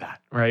had none of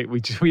that, right?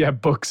 We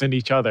had books and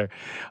each other.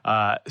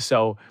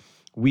 So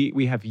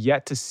we have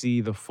yet to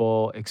see the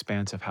full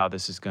expanse of how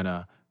this is going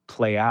to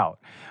play out.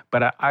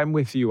 But I'm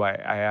with you. I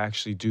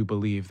actually do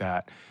believe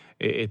that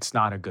it's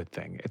not a good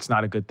thing. It's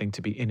not a good thing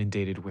to be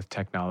inundated with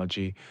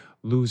technology,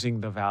 losing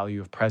the value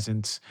of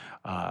presence,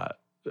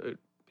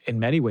 in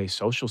many ways,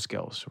 social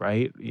skills,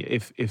 right?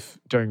 If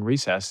during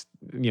recess,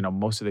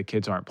 most of the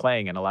kids aren't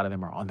playing and a lot of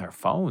them are on their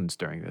phones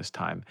during this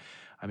time,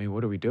 I mean,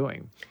 what are we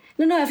doing?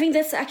 No, I think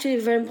that's actually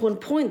a very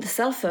important point, the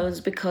cell phones,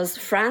 because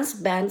France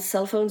banned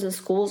cell phones in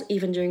schools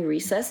even during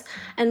recess.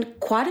 And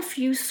quite a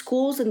few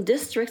schools and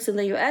districts in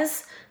the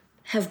US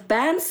have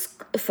banned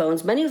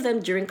phones, many of them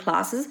during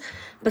classes,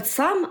 but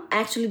some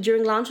actually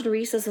during lunch and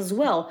recess as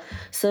well.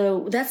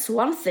 So that's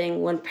one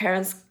thing where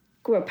parents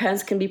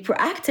can be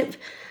proactive,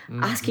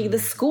 asking the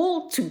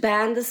school to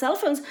ban the cell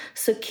phones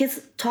so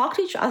kids talk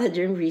to each other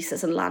during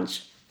recess and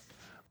lunch.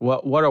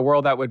 What a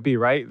world that would be,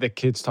 right? The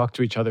kids talk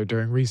to each other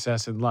during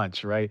recess and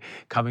lunch, right?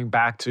 Coming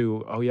back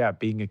to,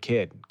 being a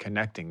kid,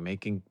 connecting,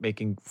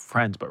 making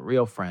friends, but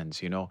real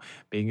friends,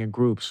 being in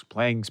groups,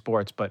 playing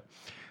sports. But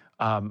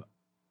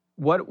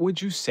what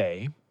would you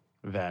say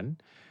then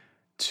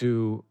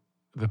to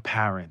the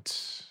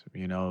parents,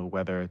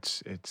 whether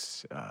it's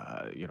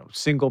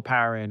single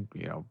parent,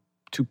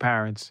 two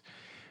parents?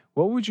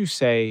 What would you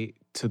say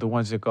to the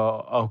ones that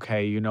go,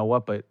 okay, you know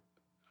what, but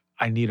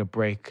I need a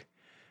break.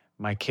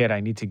 My kid, I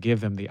need to give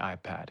them the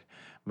iPad.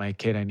 My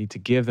kid, I need to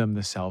give them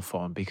the cell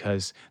phone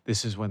because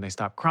this is when they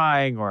stop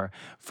crying, or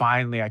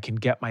finally I can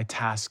get my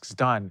tasks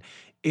done.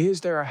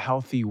 Is there a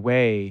healthy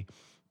way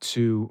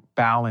to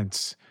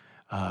balance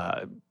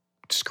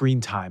screen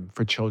time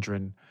for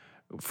children,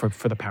 for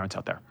the parents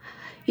out there?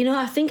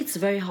 I think it's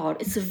very hard.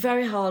 It's a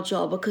very hard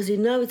job because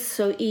it's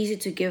so easy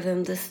to give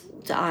them the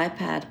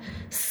iPad.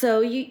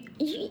 So you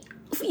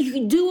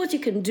can do what you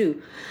can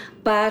do.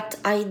 But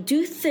I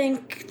do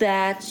think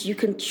that you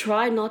can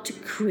try not to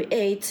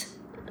create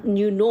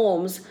new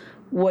norms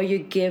where you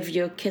give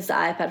your kids the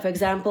iPad. For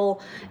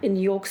example, in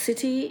New York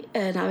City,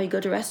 now you go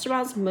to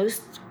restaurants,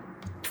 most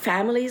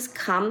families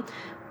come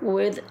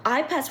with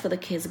iPads for the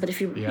kids, but if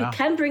you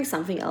can bring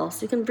something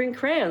else, you can bring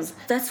crayons.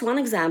 That's one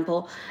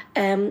example.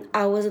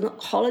 I was on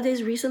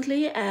holidays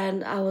recently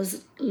and I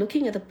was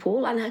looking at the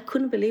pool and I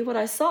couldn't believe what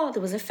I saw.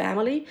 There was a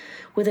family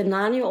with a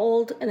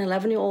 9-year-old and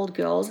 11-year-old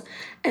girls,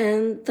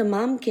 and the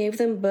mom gave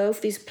them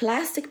both these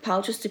plastic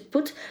pouches to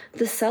put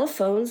the cell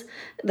phones,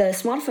 the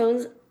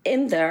smartphones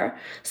in there,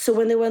 so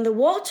when they were in the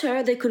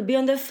water, they could be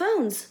on their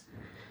phones.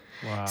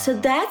 Wow. So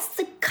that's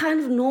the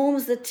kind of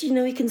norms that,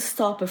 you can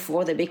stop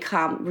before they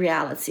become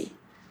reality.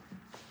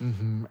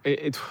 Mm-hmm.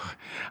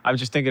 I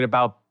was just thinking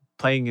about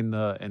playing in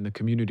the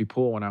community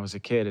pool when I was a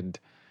kid and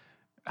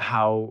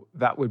how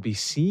that would be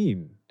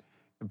seen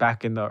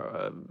back in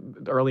the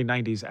early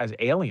 90s as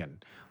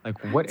alien. Like,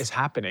 what is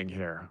happening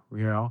here,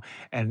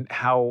 And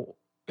how,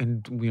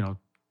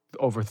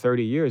 over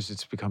 30 years,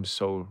 it's become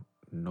so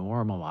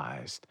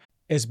normalized.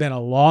 It's been a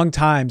long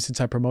time since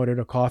I promoted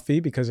a coffee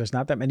because there's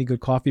not that many good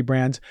coffee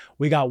brands.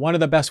 We got one of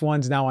the best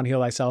ones now on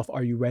Heal Thyself.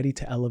 Are you ready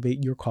to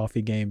elevate your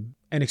coffee game?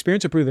 And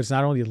experience to prove that it's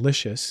not only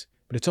delicious,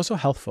 but it's also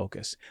health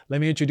focused.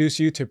 Let me introduce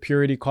you to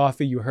Purity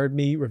Coffee. You heard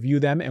me review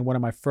them in one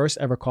of my first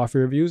ever coffee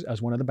reviews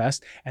as one of the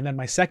best, and then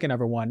my second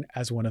ever one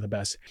as one of the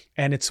best.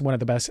 And it's one of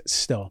the best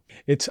still.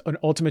 It's an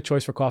ultimate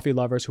choice for coffee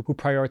lovers who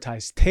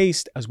prioritize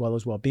taste as well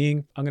as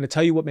well-being. I'm going to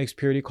tell you what makes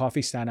Purity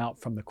Coffee stand out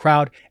from the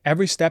crowd.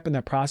 Every step in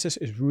their process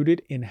is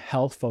rooted in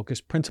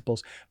health-focused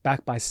principles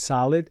backed by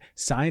solid,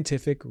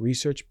 scientific,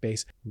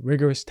 research-based,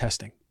 rigorous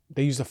testing.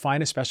 They use the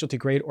finest specialty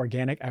grade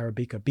organic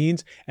Arabica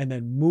beans and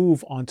then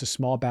move on to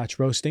small batch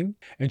roasting,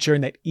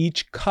 ensuring that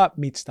each cup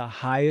meets the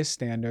highest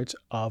standards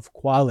of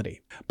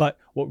quality. But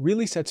what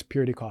really sets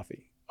Purity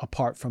Coffee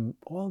apart from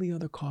all the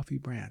other coffee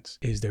brands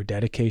is their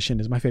dedication,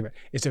 is my favorite.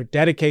 It's their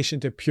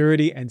dedication to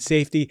purity and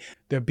safety.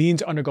 Their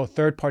beans undergo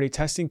third-party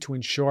testing to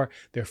ensure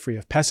they're free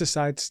of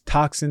pesticides,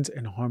 toxins,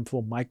 and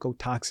harmful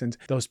mycotoxins,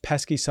 those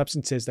pesky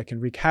substances that can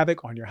wreak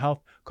havoc on your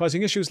health,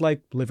 causing issues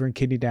like liver and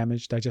kidney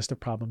damage, digestive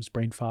problems,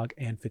 brain fog,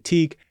 and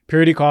fatigue.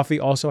 Purity Coffee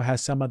also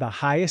has some of the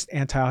highest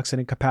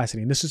antioxidant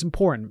capacity. And this is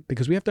important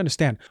because we have to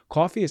understand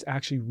coffee is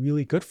actually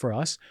really good for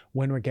us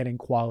when we're getting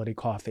quality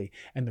coffee.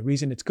 And the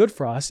reason it's good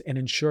for us and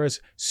ensures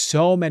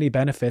so many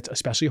benefits,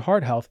 especially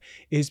heart health,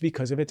 is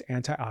because of its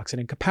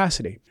antioxidant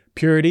capacity.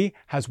 Purity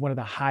has one of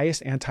the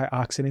highest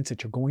antioxidants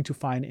that you're going to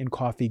find in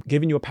coffee,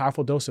 giving you a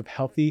powerful dose of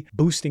healthy,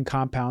 boosting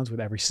compounds with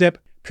every sip.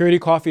 Purity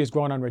Coffee is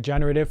grown on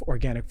regenerative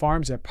organic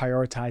farms that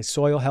prioritize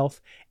soil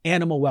health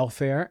animal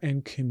welfare,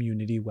 and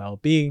community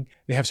well-being.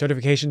 They have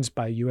certifications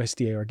by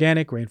USDA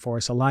Organic,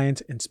 Rainforest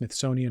Alliance, and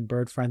Smithsonian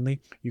Bird Friendly.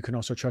 You can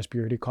also trust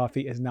Purity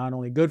Coffee is not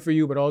only good for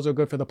you, but also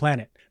good for the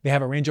planet. They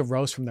have a range of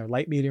roasts, from their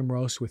light medium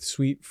roast with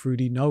sweet,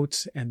 fruity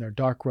notes and their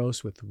dark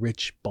roast with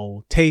rich,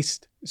 bold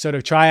taste. So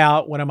to try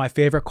out one of my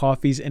favorite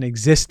coffees in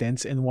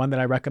existence, and one that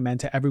I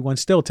recommend to everyone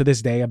still to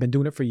this day, I've been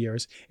doing it for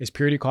years, is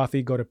Purity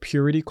Coffee. Go to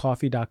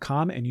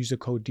puritycoffee.com and use the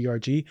code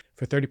DRG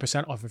for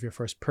 30% off of your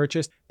first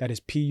purchase. That is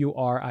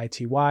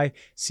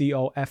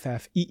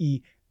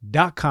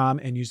PURITYCOFFEE.com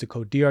and use the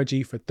code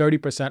DRG for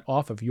 30%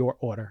 off of your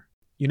order.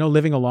 You know,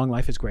 living a long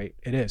life is great.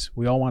 It is.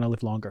 We all want to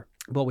live longer.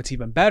 But what's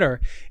even better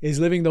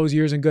is living those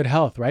years in good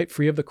health, right?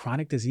 Free of the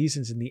chronic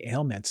diseases and the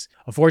ailments.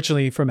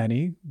 Unfortunately, for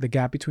many, the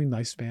gap between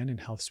lifespan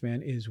and health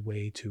span is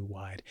way too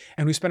wide.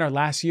 And we spend our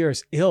last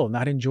years ill,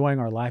 not enjoying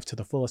our life to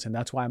the fullest. And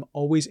that's why I'm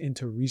always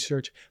into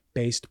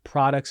research-based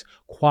products,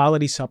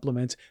 quality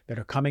supplements that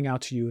are coming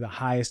out to you, the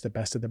highest, the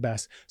best of the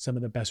best, some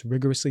of the best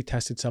rigorously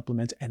tested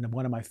supplements. And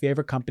one of my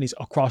favorite companies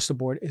across the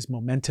board is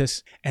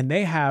Momentous. And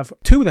they have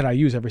two that I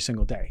use every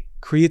single day: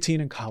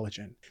 creatine and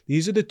collagen.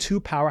 These are the two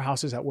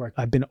powerhouses at work.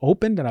 I've been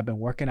opened and I've been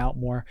working out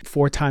more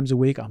 4 times a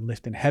week. I'm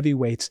lifting heavy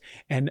weights,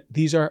 and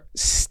these are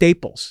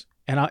staples.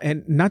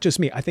 And not just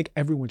me, I think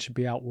everyone should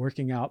be out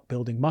working out,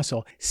 building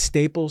muscle,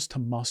 staples to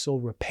muscle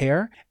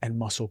repair and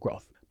muscle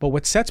growth. But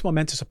what sets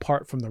Momentous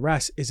apart from the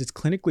rest is its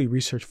clinically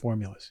researched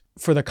formulas.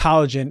 For the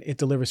collagen, it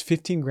delivers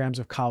 15 grams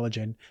of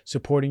collagen,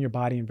 supporting your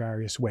body in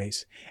various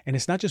ways. And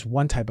it's not just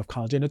one type of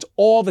collagen, it's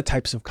all the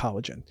types of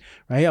collagen,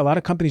 right? A lot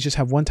of companies just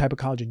have one type of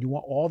collagen. You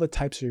want all the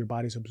types of your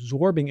body's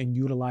absorbing and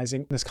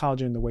utilizing this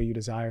collagen the way you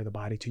desire the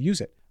body to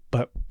use it.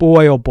 But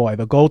boy, oh boy,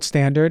 the gold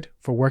standard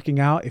for working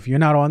out, if you're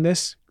not on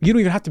this, you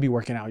don't even have to be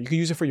working out. You can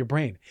use it for your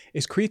brain.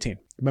 It's creatine.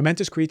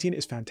 Momentous creatine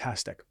is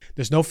fantastic.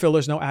 There's no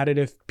fillers, no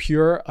additive,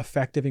 pure,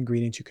 effective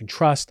ingredients you can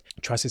trust.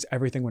 Trust is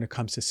everything when it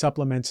comes to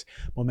supplements.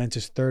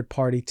 Momentous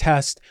third-party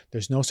test.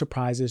 There's no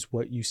surprises.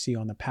 What you see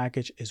on the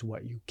package is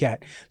what you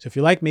get. So if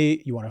you're like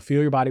me, you want to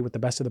fuel your body with the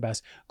best of the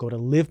best, go to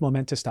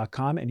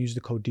livemomentous.com and use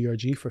the code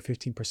DRG for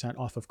 15%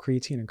 off of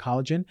creatine and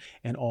collagen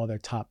and all their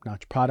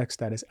top-notch products.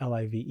 That is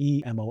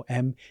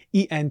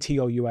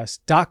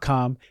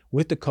livemomentous.com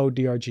with the code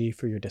DRG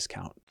for your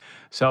discount.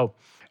 So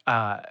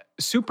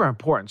super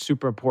important.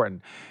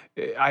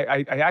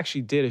 I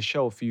actually did a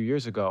show a few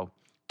years ago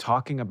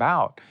talking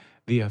about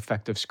the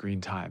effect of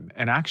screen time.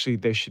 And actually,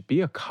 there should be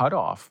a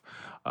cutoff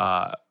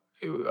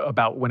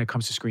about when it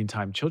comes to screen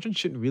time. Children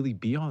shouldn't really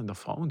be on the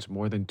phones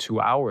more than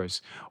 2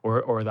 hours,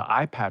 or the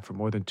iPad for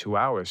more than 2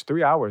 hours.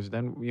 3 hours,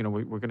 then we're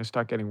going to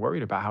start getting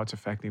worried about how it's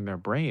affecting their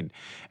brain.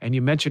 And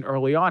you mentioned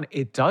early on,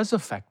 it does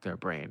affect their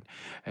brain.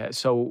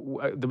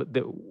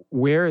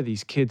 Where are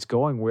these kids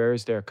going? Where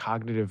is their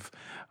cognitive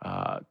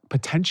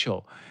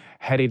potential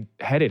headed?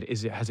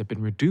 Has it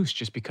been reduced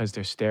just because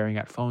they're staring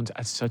at phones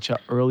at such an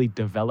early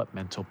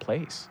developmental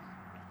place?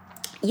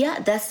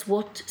 Yeah, that's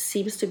what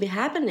seems to be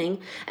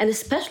happening. And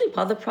especially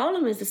part of the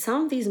problem is that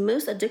some of these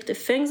most addictive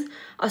things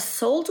are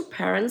sold to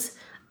parents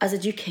as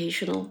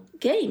educational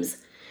games.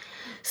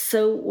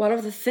 So one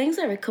of the things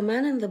I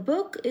recommend in the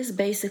book is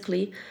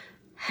basically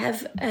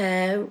have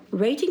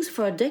ratings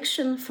for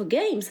addiction for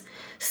games.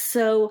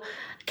 So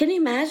can you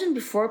imagine,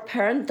 before a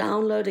parent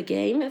download a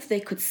game, if they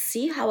could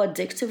see how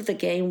addictive the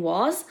game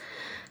was,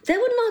 they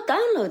would not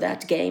download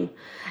that game.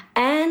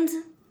 And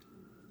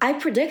I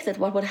predict that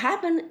what would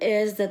happen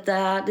is that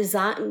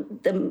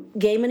the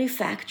game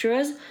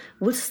manufacturers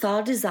would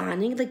start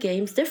designing the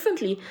games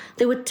differently.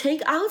 They would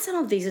take out some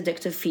of these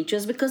addictive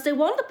features because they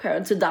want the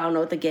parent to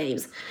download the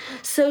games.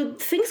 So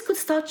things could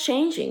start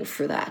changing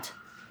through that.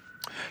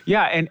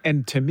 Yeah,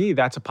 and to me,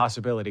 that's a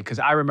possibility, because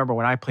I remember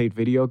when I played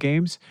video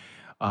games,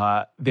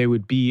 there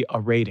would be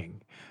a rating.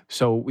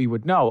 So we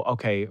would know,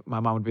 okay, my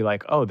mom would be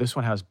like, oh, this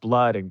one has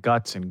blood and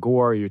guts and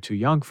gore. You're too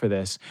young for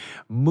this.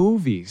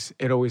 Movies,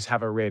 it always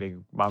have a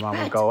rating. My mom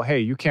would go, hey,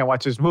 you can't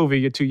watch this movie.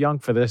 You're too young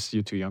for this.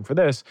 You're too young for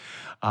this.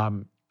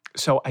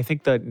 So I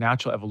think the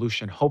natural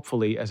evolution,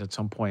 hopefully, is at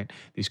some point,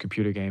 these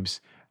computer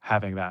games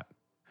having that.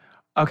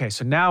 Okay,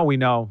 so now we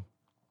know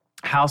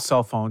how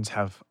cell phones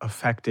have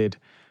affected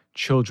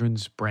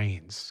children's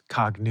brains,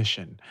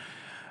 cognition,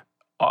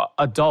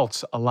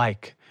 adults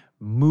alike,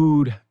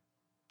 mood,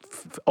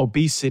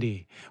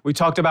 obesity. We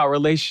talked about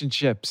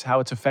relationships,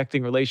 how it's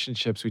affecting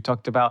relationships. We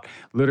talked about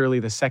literally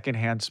the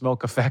secondhand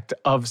smoke effect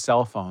of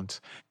cell phones.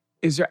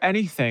 Is there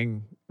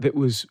anything that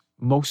was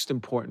most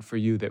important for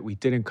you that we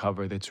didn't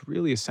cover that's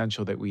really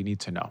essential that we need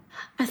to know?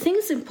 I think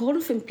it's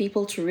important for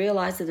people to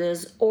realize that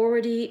there's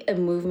already a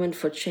movement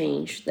for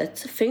change, that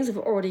things have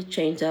already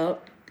changed. There are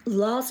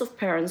lots of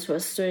parents who are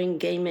suing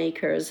game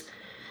makers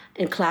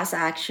in class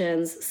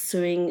actions,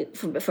 suing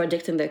for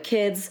addicting their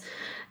kids,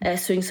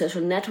 suing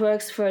social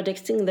networks for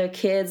addicting their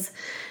kids.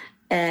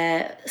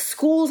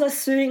 Schools are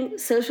suing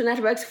social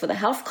networks for the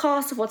health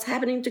costs of what's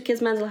happening to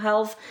kids' mental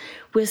health.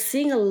 We're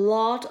seeing a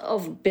lot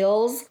of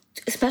bills,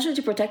 especially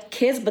to protect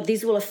kids, but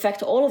these will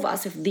affect all of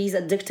us if these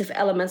addictive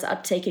elements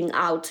are taken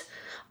out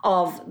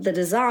of the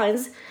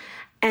designs.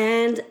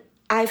 And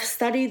I've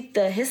studied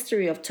the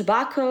history of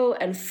tobacco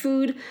and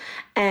food,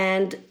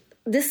 and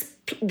this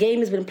game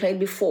has been played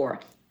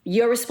before.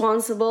 You're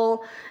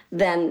responsible,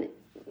 then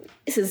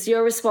since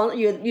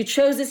you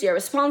chose this, you're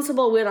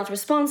responsible, we're not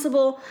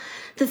responsible.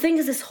 The thing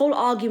is, this whole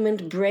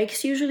argument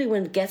breaks usually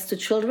when it gets to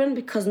children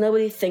because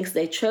nobody thinks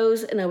they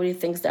chose and nobody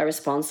thinks they're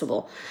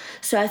responsible.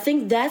 So I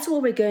think that's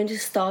where we're going to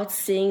start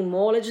seeing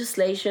more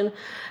legislation,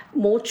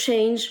 more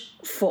change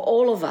for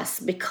all of us,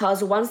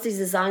 because once these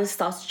designs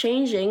starts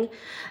changing,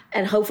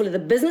 and hopefully the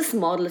business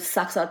model that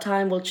sucks our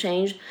time will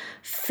change,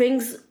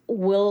 things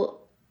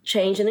will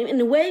change. And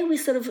in a way, we're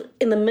sort of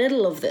in the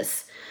middle of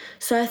this.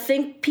 So I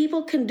think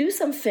people can do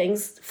some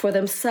things for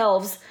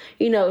themselves,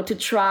 to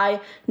try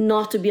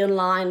not to be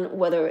online,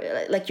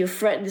 whether like your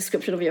friend,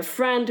 description of your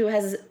friend who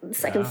has a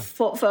second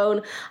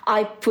phone.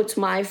 I put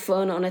my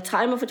phone on a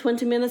timer for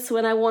 20 minutes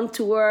when I want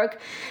to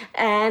work.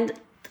 And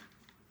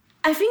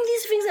I think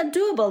these things are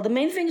doable. The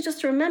main thing is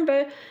just to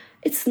remember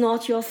it's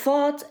not your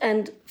fault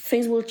and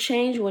things will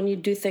change when you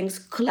do things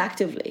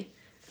collectively.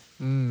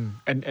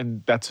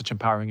 And that's such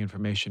empowering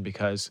information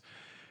because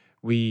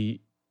in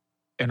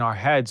our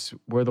heads,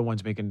 we're the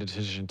ones making the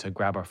decision to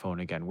grab our phone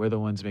again. We're the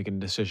ones making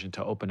the decision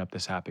to open up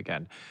this app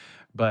again.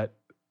 But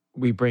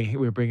we're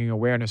bringing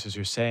awareness, as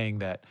you're saying,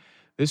 that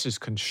this is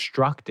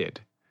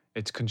constructed.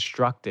 It's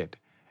constructed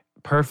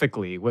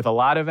perfectly with a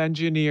lot of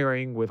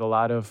engineering, with a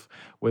lot of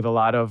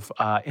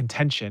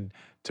intention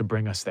to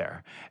bring us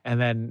there. And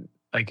then,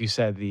 like you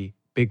said, the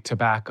big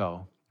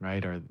tobacco,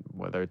 right? Or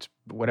whether it's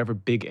whatever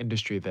big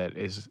industry that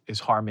is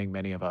harming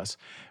many of us.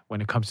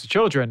 When it comes to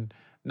children,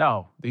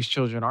 no, these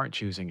children aren't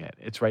choosing it.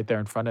 It's right there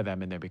in front of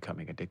them and they're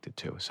becoming addicted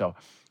to. So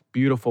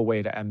beautiful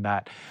way to end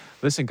that.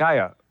 Listen,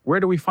 Gaia, where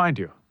do we find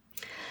you?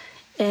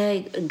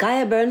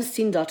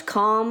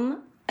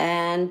 GaiaBernstein.com,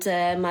 and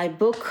my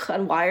book,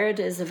 Unwired,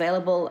 is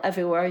available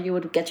everywhere you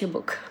would get your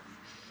book.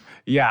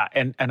 Yeah,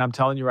 and I'm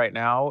telling you right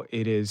now,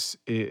 it's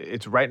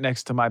right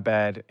next to my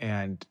bed,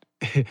 and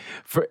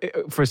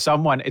for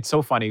someone, it's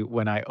so funny.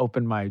 When I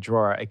opened my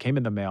drawer, it came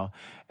in the mail,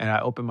 and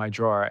I opened my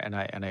drawer, and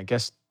I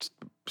guess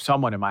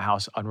someone in my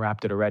house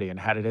unwrapped it already and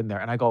had it in there,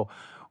 and I go,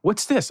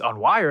 "What's this?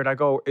 Unwired?" I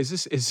go,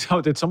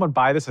 did someone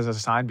buy this as a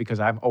sign because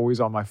I'm always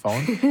on my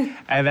phone?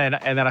 and then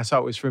I saw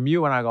it was from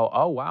you, and I go,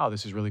 "Oh wow,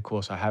 this is really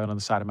cool." So I have it on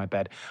the side of my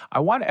bed. I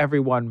want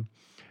everyone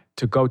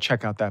to go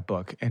check out that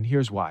book, and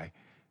here's why.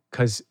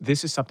 Because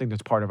this is something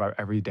that's part of our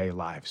everyday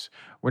lives.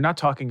 We're not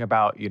talking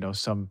about,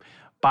 some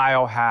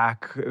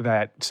biohack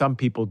that some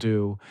people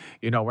do.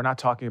 We're not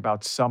talking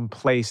about some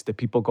place that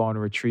people go on a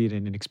retreat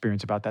and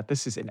experience about that.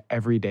 This is an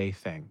everyday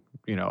thing.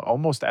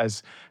 Almost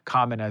as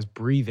common as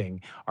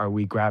breathing are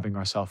we grabbing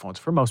our cell phones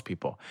for most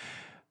people.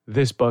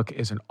 This book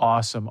is an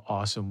awesome,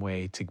 awesome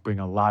way to bring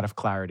a lot of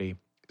clarity.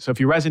 So if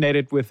you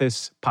resonated with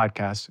this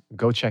podcast,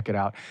 go check it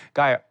out.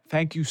 Gaia,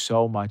 thank you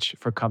so much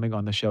for coming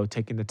on the show,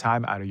 taking the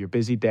time out of your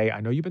busy day.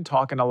 I know you've been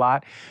talking a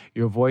lot.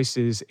 Your voice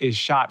is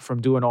shot from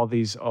doing all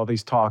these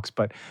talks,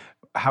 but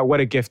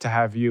what a gift to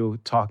have you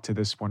talk to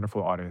this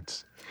wonderful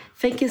audience.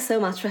 Thank you so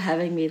much for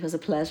having me. It was a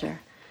pleasure.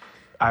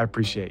 I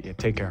appreciate you.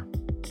 Take care.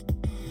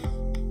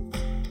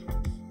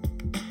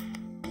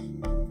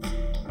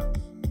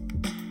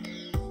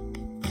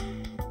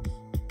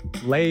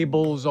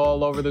 Labels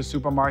all over the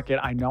supermarket.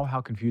 I know how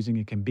confusing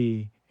it can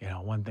be.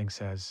 One thing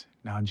says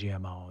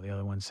non-GMO. The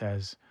other one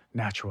says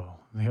natural.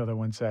 The other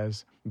one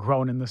says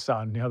grown in the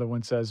sun. The other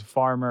one says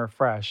farmer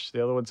fresh.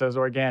 The other one says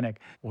organic.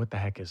 What the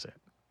heck is it?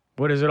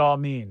 What does it all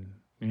mean?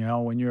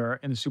 When you're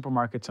in the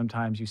supermarket,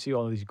 sometimes you see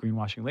all of these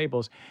greenwashing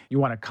labels. You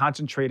want to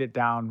concentrate it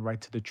down right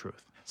to the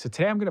truth. So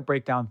today I'm going to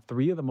break down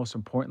 3 of the most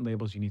important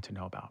labels you need to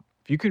know about.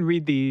 If you can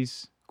read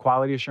these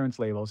quality assurance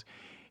labels,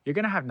 you're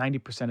going to have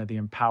 90% of the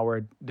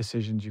empowered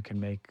decisions you can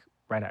make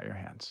right out of your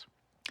hands.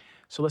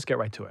 So let's get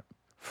right to it.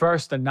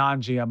 First, the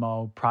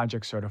non-GMO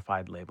project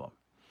certified label.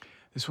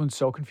 This one's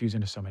so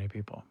confusing to so many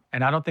people.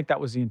 And I don't think that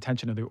was the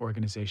intention of the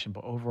organization,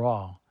 but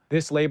overall,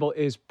 this label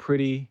is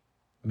pretty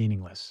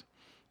meaningless.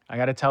 I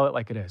got to tell it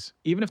like it is.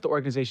 Even if the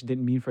organization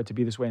didn't mean for it to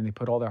be this way and they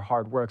put all their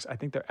hard works, I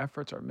think their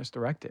efforts are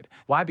misdirected.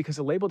 Why? Because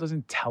the label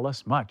doesn't tell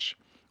us much.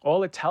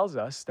 All it tells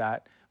us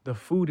that the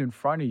food in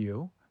front of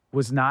you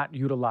was not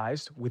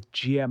utilized with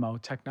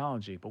GMO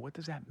technology. But what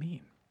does that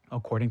mean?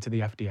 According to the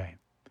FDA,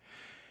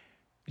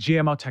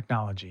 GMO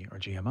technology, or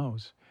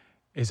GMOs,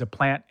 is a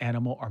plant,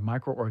 animal, or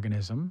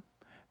microorganism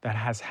that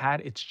has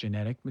had its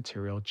genetic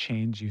material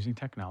changed using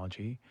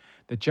technology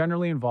that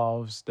generally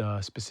involves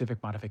the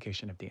specific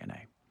modification of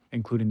DNA,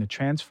 including the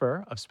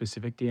transfer of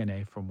specific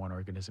DNA from one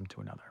organism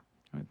to another.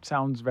 It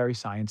sounds very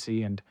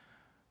sciencey and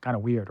kind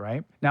of weird,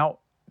 right? Now,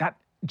 that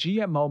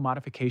GMO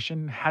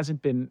modification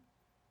hasn't been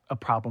a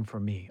problem for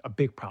me, a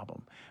big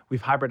problem.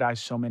 We've hybridized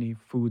so many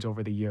foods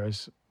over the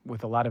years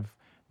with a lot of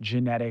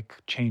genetic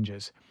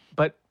changes.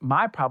 But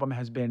my problem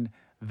has been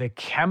the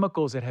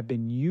chemicals that have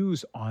been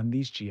used on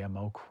these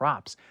GMO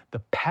crops,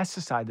 the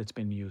pesticide that's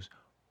been used,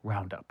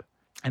 Roundup.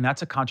 And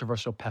that's a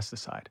controversial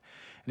pesticide.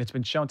 And it's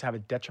been shown to have a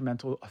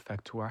detrimental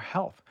effect to our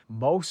health.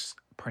 Most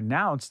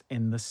pronounced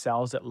in the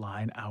cells that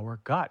line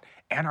our gut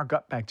and our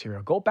gut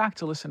bacteria. Go back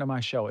to listen to my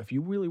show. If you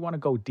really want to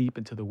go deep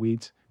into the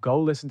weeds, go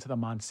listen to the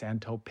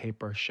Monsanto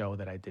paper show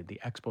that I did, the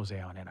expose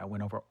on it. I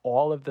went over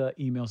all of the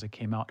emails that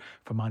came out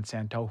from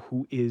Monsanto,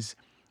 who is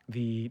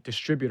the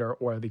distributor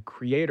or the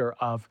creator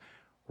of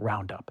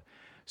Roundup.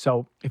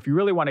 So if you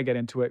really want to get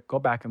into it, go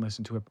back and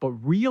listen to it. But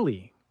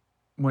really,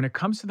 when it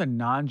comes to the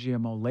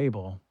non-GMO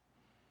label,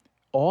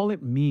 all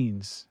it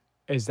means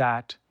is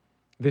that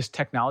this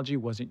technology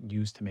wasn't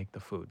used to make the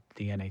food,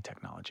 DNA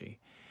technology.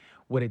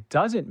 What it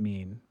doesn't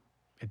mean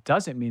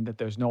that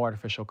there's no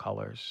artificial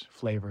colors,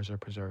 flavors, or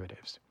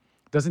preservatives.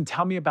 It doesn't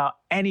tell me about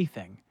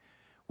anything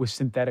with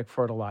synthetic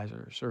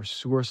fertilizers or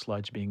sewer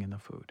sludge being in the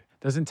food.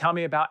 It doesn't tell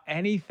me about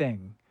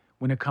anything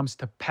when it comes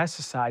to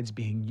pesticides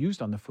being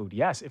used on the food.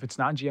 Yes, if it's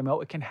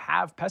non-GMO, it can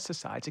have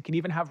pesticides. It can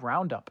even have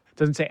Roundup. It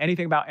doesn't say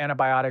anything about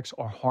antibiotics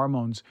or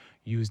hormones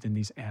used in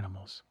these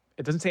animals.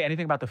 It doesn't say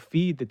anything about the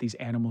feed that these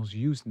animals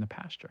used in the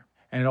pasture.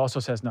 And it also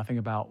says nothing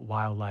about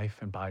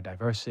wildlife and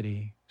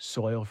biodiversity,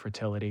 soil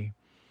fertility.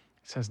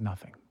 It says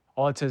nothing.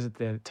 All it says is that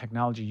the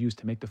technology used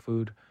to make the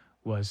food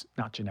was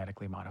not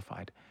genetically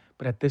modified.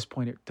 But at this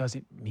point, it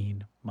doesn't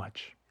mean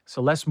much.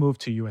 So let's move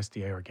to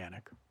USDA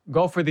organic.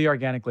 Go for the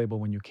organic label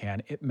when you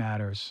can. It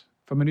matters.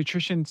 From a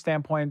nutrition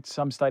standpoint,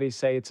 some studies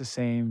say it's the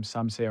same.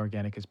 Some say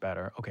organic is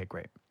better. Okay,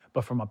 great.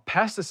 But from a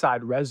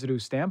pesticide residue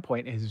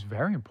standpoint, it is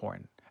very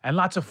important. And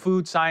lots of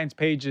food science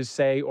pages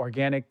say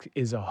organic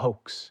is a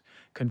hoax.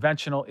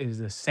 Conventional is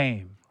the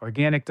same.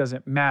 Organic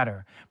doesn't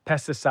matter.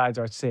 Pesticides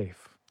are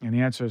safe. And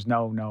the answer is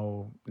no,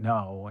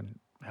 and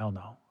hell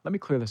no. Let me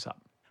clear this up.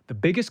 The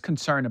biggest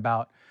concern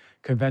about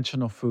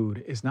conventional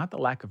food is not the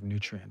lack of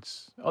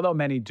nutrients, although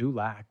many do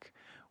lack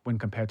when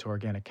compared to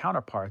organic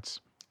counterparts.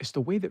 It's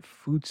the way that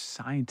food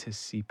scientists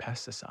see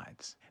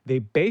pesticides. They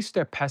base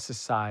their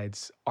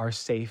pesticides are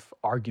safe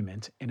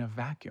argument in a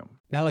vacuum.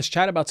 Now let's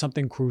chat about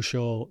something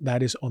crucial,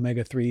 that is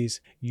omega-3s.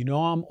 You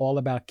know I'm all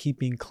about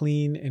keeping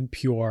clean and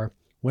pure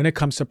when it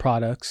comes to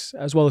products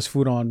as well as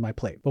food on my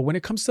plate. But when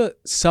it comes to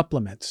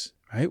supplements,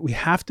 right, we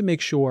have to make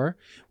sure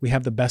we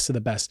have the best of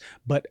the best,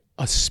 but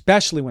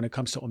especially when it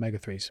comes to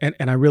omega-3s.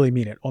 And I really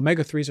mean it.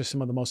 Omega-3s are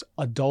some of the most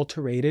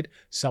adulterated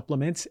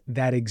supplements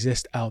that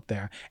exist out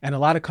there. And a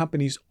lot of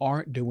companies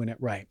aren't doing it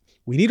right.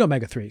 We need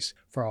omega-3s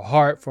for our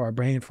heart, for our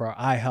brain, for our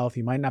eye health.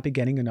 You might not be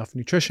getting enough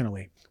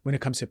nutritionally. When it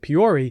comes to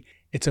Priori,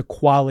 it's a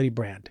quality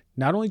brand,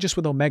 not only just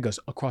with omegas,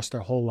 across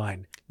their whole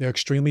line. They're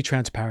extremely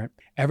transparent.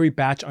 Every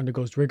batch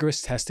undergoes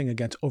rigorous testing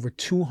against over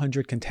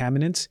 200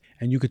 contaminants,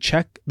 and you could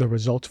check the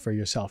results for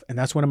yourself. And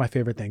that's one of my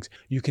favorite things.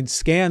 You can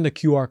scan the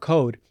QR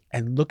code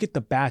and look at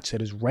the batch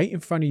that is right in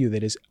front of you,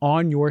 that is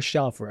on your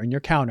shelf or on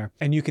your counter,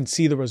 and you can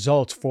see the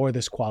results for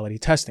this quality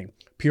testing.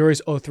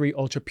 Pure's O3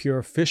 Ultra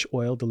Pure Fish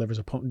Oil delivers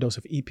a potent dose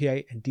of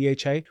EPA and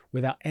DHA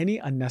without any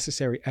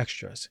unnecessary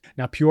extras.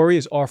 Now, Pure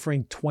is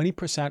offering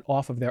 20%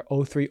 off of their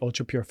O3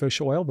 Ultra Pure Fish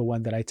Oil, the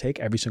one that I take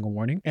every single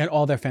morning, and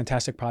all their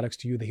fantastic products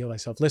to you, the Heal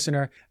Thyself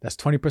listener. That's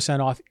 20%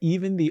 off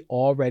even the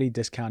already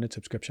discounted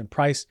subscription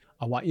price.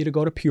 I want you to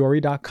go to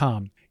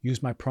Puori.com.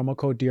 Use my promo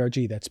code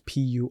DRG, that's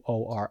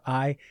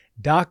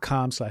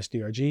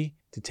PUORI.com/DRG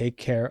to take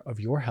care of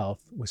your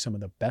health with some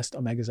of the best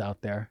omegas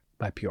out there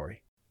by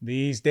Priori.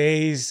 These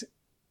days,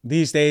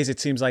 it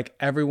seems like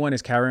everyone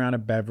is carrying on a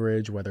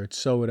beverage, whether it's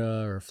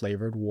soda or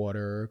flavored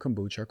water, or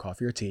kombucha, or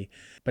coffee or tea.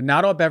 But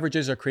not all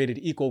beverages are created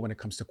equal when it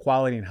comes to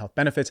quality and health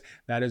benefits.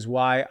 That is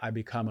why I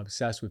become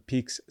obsessed with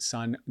Peak's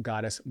Sun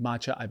Goddess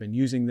Matcha. I've been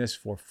using this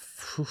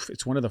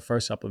it's one of the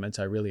first supplements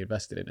I really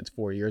invested in. It's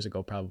 4 years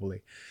ago,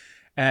 probably.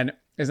 And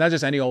it's not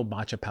just any old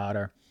matcha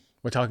powder.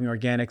 We're talking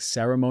organic,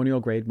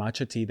 ceremonial grade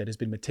matcha tea that has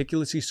been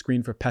meticulously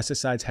screened for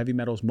pesticides, heavy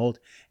metals, mold,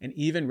 and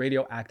even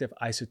radioactive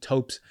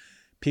isotopes.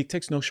 Peak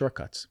takes no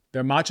shortcuts.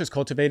 Their matcha is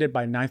cultivated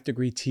by 9th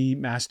degree tea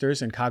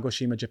masters in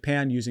Kagoshima,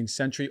 Japan, using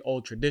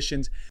century-old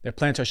traditions. Their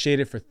plants are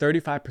shaded for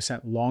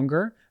 35%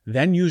 longer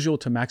than usual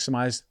to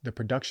maximize the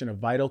production of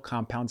vital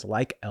compounds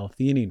like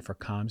L-theanine for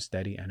calm,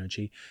 steady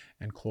energy,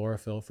 and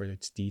chlorophyll for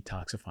its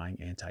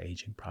detoxifying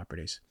anti-aging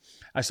properties.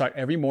 I start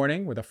every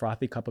morning with a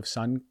frothy cup of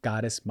Sun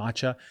Goddess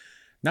matcha,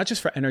 not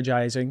just for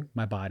energizing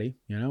my body,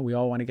 we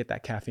all want to get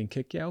that caffeine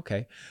kick, yeah,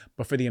 okay,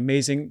 but for the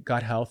amazing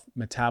gut health,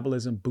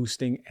 metabolism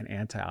boosting, and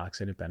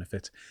antioxidant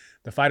benefits.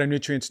 The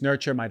phytonutrients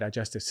nurture my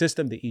digestive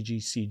system, the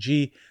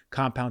EGCG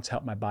compounds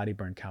help my body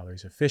burn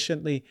calories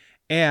efficiently,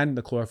 and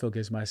the chlorophyll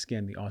gives my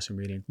skin the awesome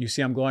reading. You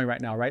see I'm glowing right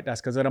now, right?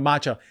 That's because of the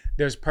matcha.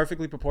 There's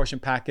perfectly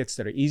proportioned packets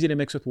that are easy to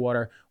mix with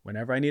water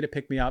whenever I need to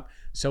pick me up.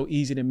 So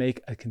easy to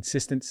make a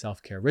consistent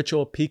self-care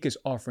ritual. Peak is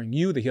offering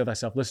you, the Heal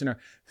Thyself listener,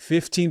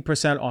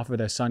 15% off of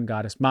their Sun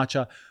Goddess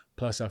matcha,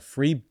 plus a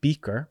free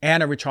beaker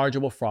and a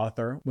rechargeable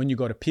frother when you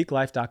go to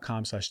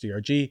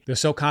peaklife.com/DRG. They're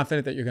so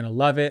confident that you're going to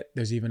love it.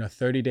 There's even a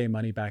 30-day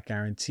money-back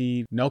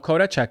guarantee. No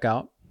code at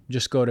checkout.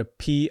 Just go to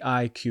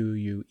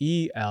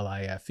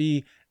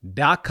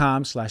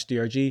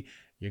PIQUELIFE.com/DRG.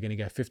 You're going to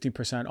get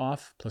 15%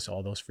 off plus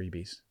all those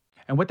freebies.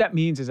 And what that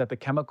means is that the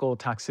chemical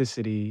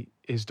toxicity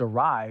is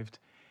derived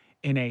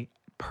in a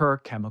per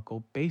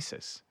chemical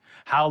basis.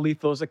 How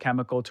lethal is a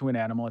chemical to an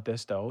animal at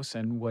this dose,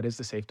 and what is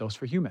the safe dose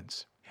for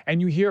humans?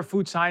 And you hear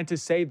food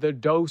scientists say the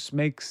dose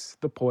makes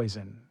the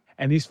poison.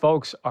 And these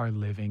folks are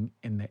living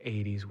in the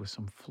 80s with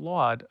some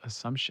flawed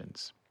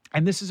assumptions.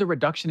 And this is a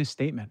reductionist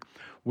statement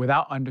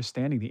without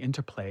understanding the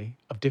interplay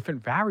of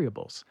different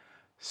variables,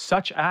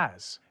 such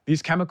as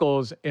these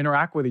chemicals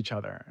interact with each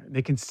other.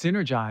 They can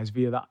synergize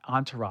via the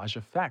entourage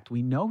effect.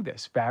 We know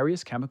this.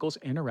 Various chemicals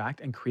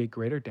interact and create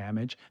greater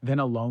damage than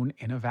alone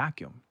in a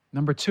vacuum.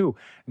 Number two,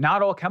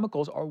 not all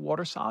chemicals are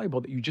water soluble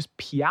that you just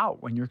pee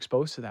out when you're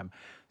exposed to them.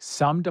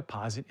 Some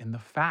deposit in the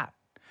fat.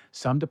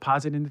 Some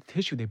deposit in the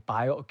tissue. They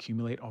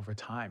bioaccumulate over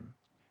time.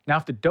 Now,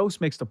 if the dose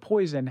makes the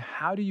poison,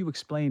 how do you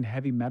explain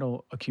heavy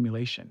metal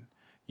accumulation?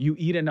 You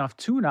eat enough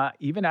tuna,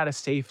 even at a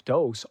safe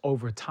dose,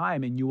 over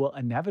time, and you will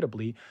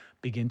inevitably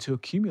begin to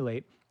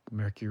accumulate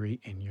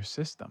mercury in your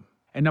system.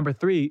 And number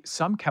three,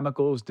 some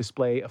chemicals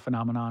display a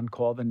phenomenon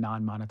called the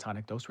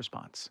non-monotonic dose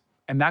response.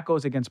 And that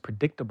goes against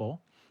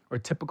predictable or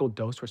typical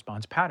dose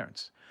response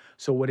patterns.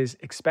 So what is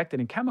expected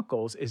in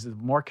chemicals is the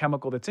more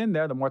chemical that's in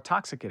there, the more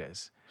toxic it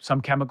is. Some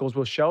chemicals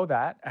will show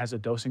that as a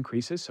dose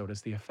increases, so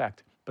does the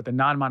effect. But the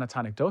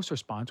non-monotonic dose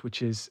response,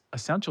 which is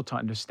essential to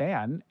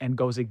understand and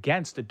goes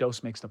against the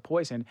dose makes the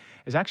poison,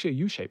 is actually a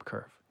U-shaped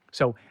curve.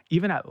 So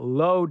even at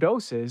low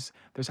doses,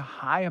 there's a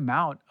high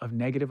amount of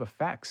negative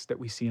effects that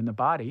we see in the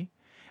body.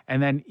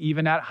 And then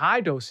even at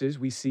high doses,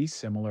 we see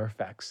similar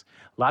effects.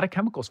 A lot of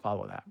chemicals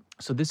follow that.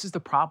 So this is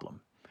the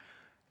problem.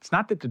 It's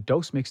not that the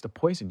dose makes the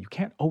poison. You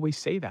can't always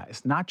say that.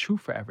 It's not true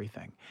for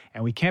everything.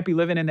 And we can't be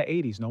living in the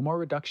 80s. No more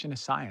reductionist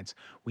science.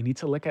 We need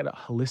to look at a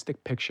holistic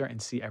picture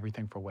and see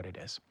everything for what it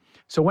is.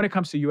 So when it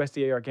comes to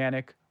USDA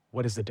organic,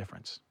 what is the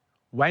difference?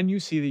 When you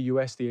see the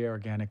USDA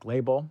organic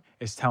label,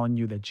 it's telling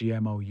you that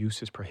GMO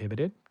use is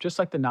prohibited, just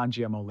like the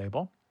non-GMO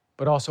label,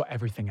 but also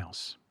everything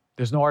else.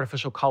 There's no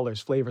artificial colors,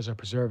 flavors, or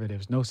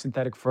preservatives, no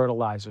synthetic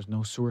fertilizers,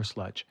 no sewer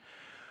sludge,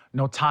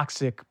 no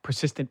toxic,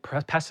 persistent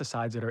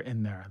pesticides that are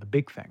in there, the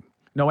big thing.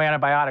 No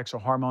antibiotics or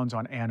hormones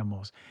on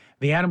animals.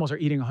 The animals are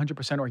eating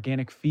 100%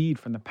 organic feed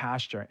from the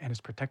pasture, and it's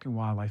protecting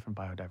wildlife and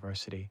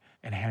biodiversity,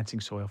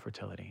 enhancing soil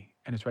fertility,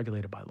 and it's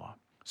regulated by law.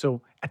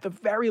 So at the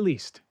very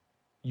least,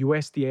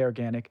 USDA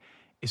organic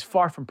is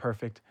far from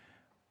perfect,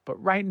 but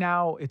right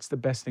now it's the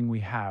best thing we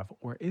have.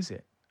 Or is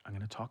it? I'm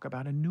going to talk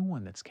about a new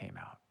one that's came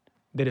out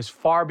that is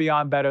far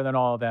beyond better than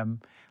all of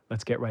them.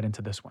 Let's get right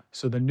into this one.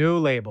 So the new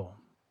label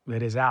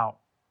that is out,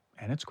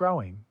 and it's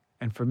growing,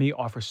 and for me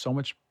offers so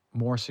much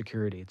more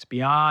security. It's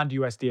beyond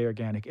USDA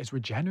organic. It's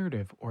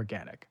regenerative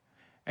organic.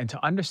 And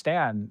to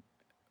understand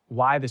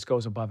why this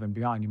goes above and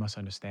beyond, you must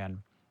understand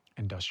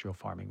industrial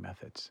farming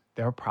methods.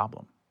 They're a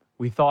problem.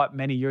 We thought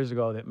many years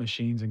ago that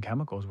machines and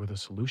chemicals were the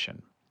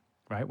solution,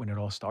 right, when it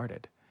all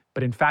started.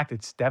 But in fact,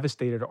 it's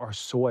devastated our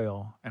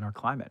soil and our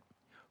climate.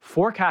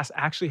 Forecasts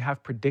actually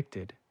have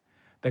predicted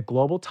that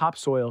global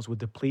topsoils would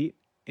deplete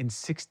in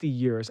 60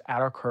 years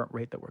at our current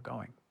rate that we're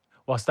going.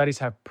 While studies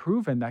have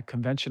proven that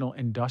conventional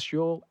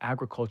industrial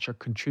agriculture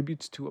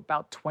contributes to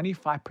about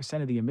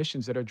 25% of the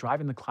emissions that are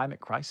driving the climate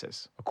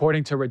crisis.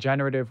 According to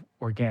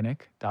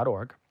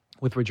regenerativeorganic.org,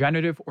 with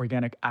regenerative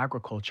organic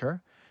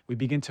agriculture, we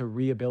begin to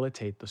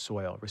rehabilitate the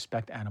soil,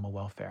 respect animal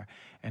welfare,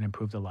 and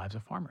improve the lives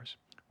of farmers.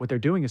 What they're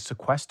doing is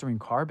sequestering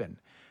carbon,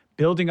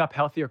 building up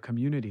healthier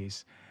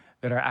communities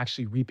that are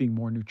actually reaping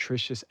more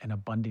nutritious and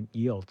abundant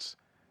yields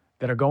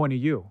that are going to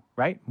you,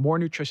 right? More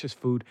nutritious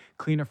food,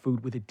 cleaner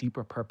food with a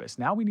deeper purpose.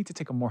 Now we need to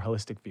take a more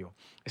holistic view.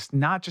 It's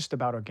not just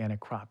about organic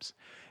crops.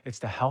 It's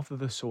the health of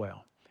the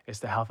soil. It's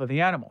the health of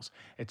the animals.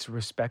 It's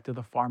respect of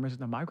the farmers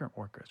and the migrant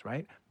workers,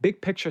 right?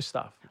 Big picture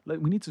stuff.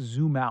 We need to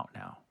zoom out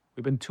now.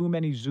 We've been too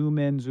many zoom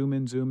in,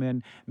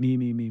 me.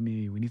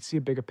 We need to see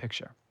a bigger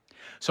picture.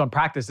 So in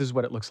practice, this is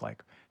what it looks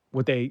like.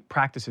 What they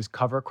practice is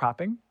cover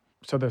cropping.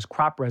 So there's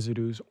crop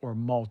residues or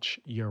mulch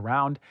year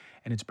round,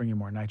 and it's bringing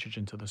more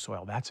nitrogen to the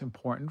soil. That's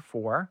important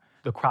for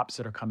the crops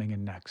that are coming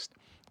in next.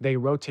 They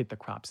rotate the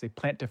crops. They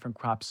plant different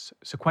crops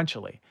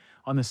sequentially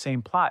on the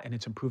same plot, and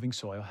it's improving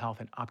soil health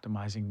and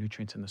optimizing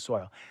nutrients in the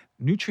soil.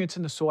 Nutrients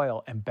in the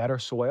soil and better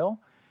soil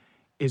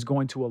is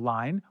going to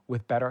align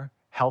with better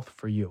health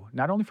for you,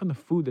 not only from the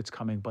food that's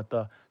coming, but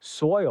the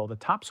soil, the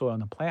topsoil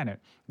on the planet.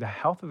 The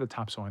health of the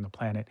topsoil on the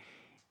planet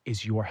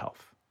is your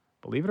health.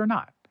 Believe it or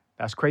not.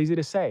 That's crazy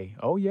to say.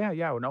 Oh, yeah,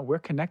 no, we're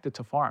connected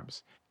to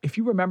farms. If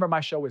you remember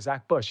my show with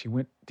Zach Bush, he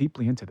went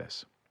deeply into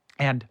this.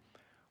 And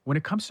when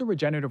it comes to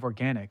regenerative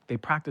organic, they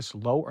practice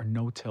low or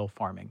no-till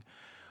farming.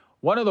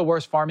 One of the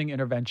worst farming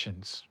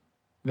interventions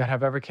that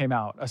have ever came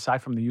out,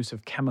 aside from the use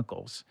of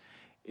chemicals,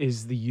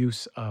 is the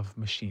use of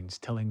machines,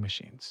 tilling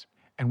machines.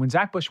 And when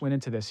Zach Bush went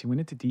into this, he went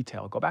into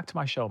detail. Go back to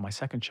my show, my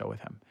second show with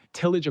him.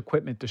 Tillage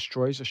equipment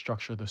destroys the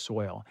structure of the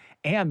soil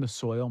and the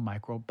soil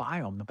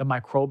microbiome, the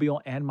microbial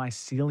and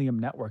mycelium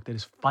network that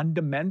is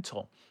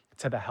fundamental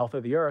to the health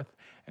of the earth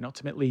and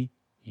ultimately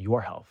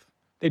your health.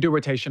 They do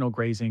rotational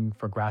grazing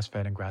for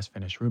grass-fed and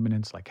grass-finished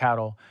ruminants like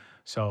cattle.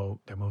 So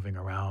they're moving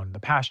around the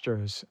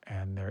pastures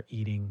and they're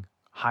eating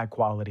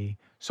high-quality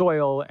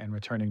soil and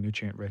returning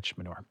nutrient-rich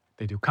manure.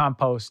 They do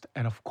compost.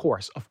 And of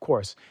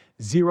course,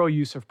 zero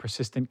use of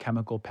persistent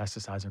chemical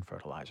pesticides and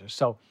fertilizers.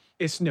 So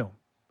it's new.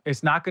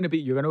 It's not going to be,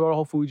 you're going to go to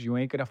Whole Foods, you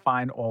ain't going to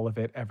find all of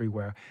it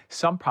everywhere.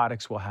 Some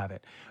products will have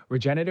it.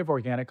 Regenerative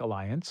Organic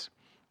Alliance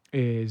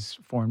is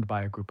formed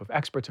by a group of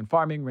experts in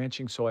farming,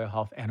 ranching, soil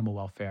health, animal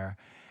welfare,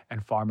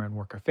 and farmer and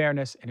worker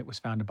fairness. And it was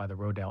founded by the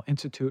Rodale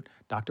Institute,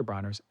 Dr.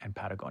 Bronner's, and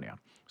Patagonia.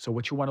 So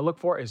what you want to look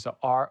for is the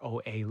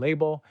ROA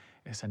label.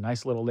 It's a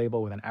nice little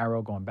label with an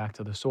arrow going back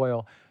to the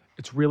soil.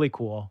 It's really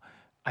cool.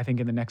 I think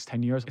in the next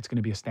 10 years, it's going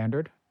to be a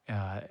standard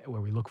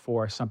where we look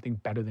for something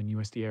better than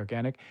USDA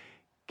organic.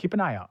 Keep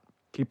an eye out.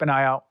 Keep an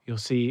eye out, you'll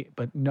see,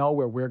 but know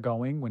where we're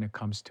going when it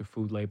comes to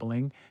food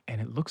labeling,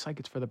 and it looks like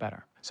it's for the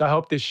better. So I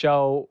hope this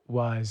show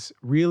was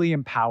really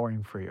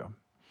empowering for you.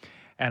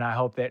 And I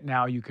hope that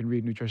now you can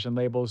read nutrition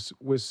labels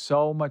with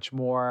so much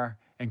more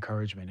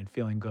encouragement and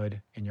feeling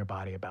good in your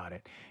body about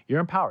it. You're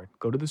empowered.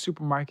 Go to the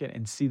supermarket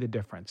and see the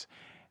difference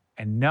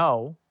and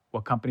know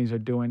what companies are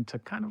doing to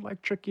kind of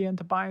like trick you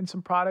into buying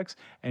some products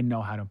and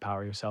know how to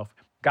empower yourself.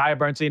 Gaia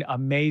Bernstein,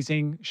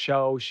 amazing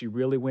show. She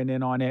really went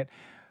in on it.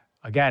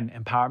 Again,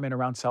 empowerment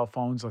around cell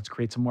phones. Let's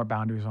create some more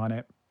boundaries on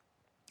it.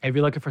 If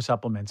you're looking for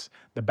supplements,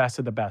 the best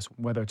of the best,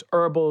 whether it's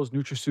herbals,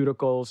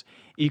 nutraceuticals,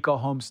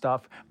 eco-home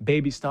stuff,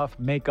 baby stuff,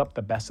 makeup,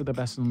 the best of the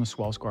best on the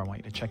Swell Score. I want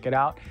you to check it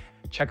out.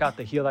 Check out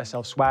the Heal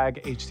Thyself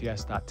swag,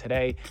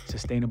 hts.today.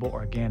 Sustainable,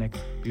 organic,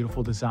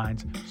 beautiful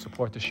designs.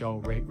 Support the show,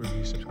 rate,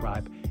 review,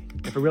 subscribe.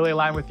 If it really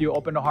aligned with you,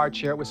 open the heart,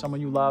 share it with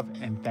someone you love,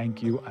 and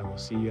thank you. I will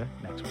see you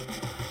next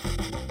week.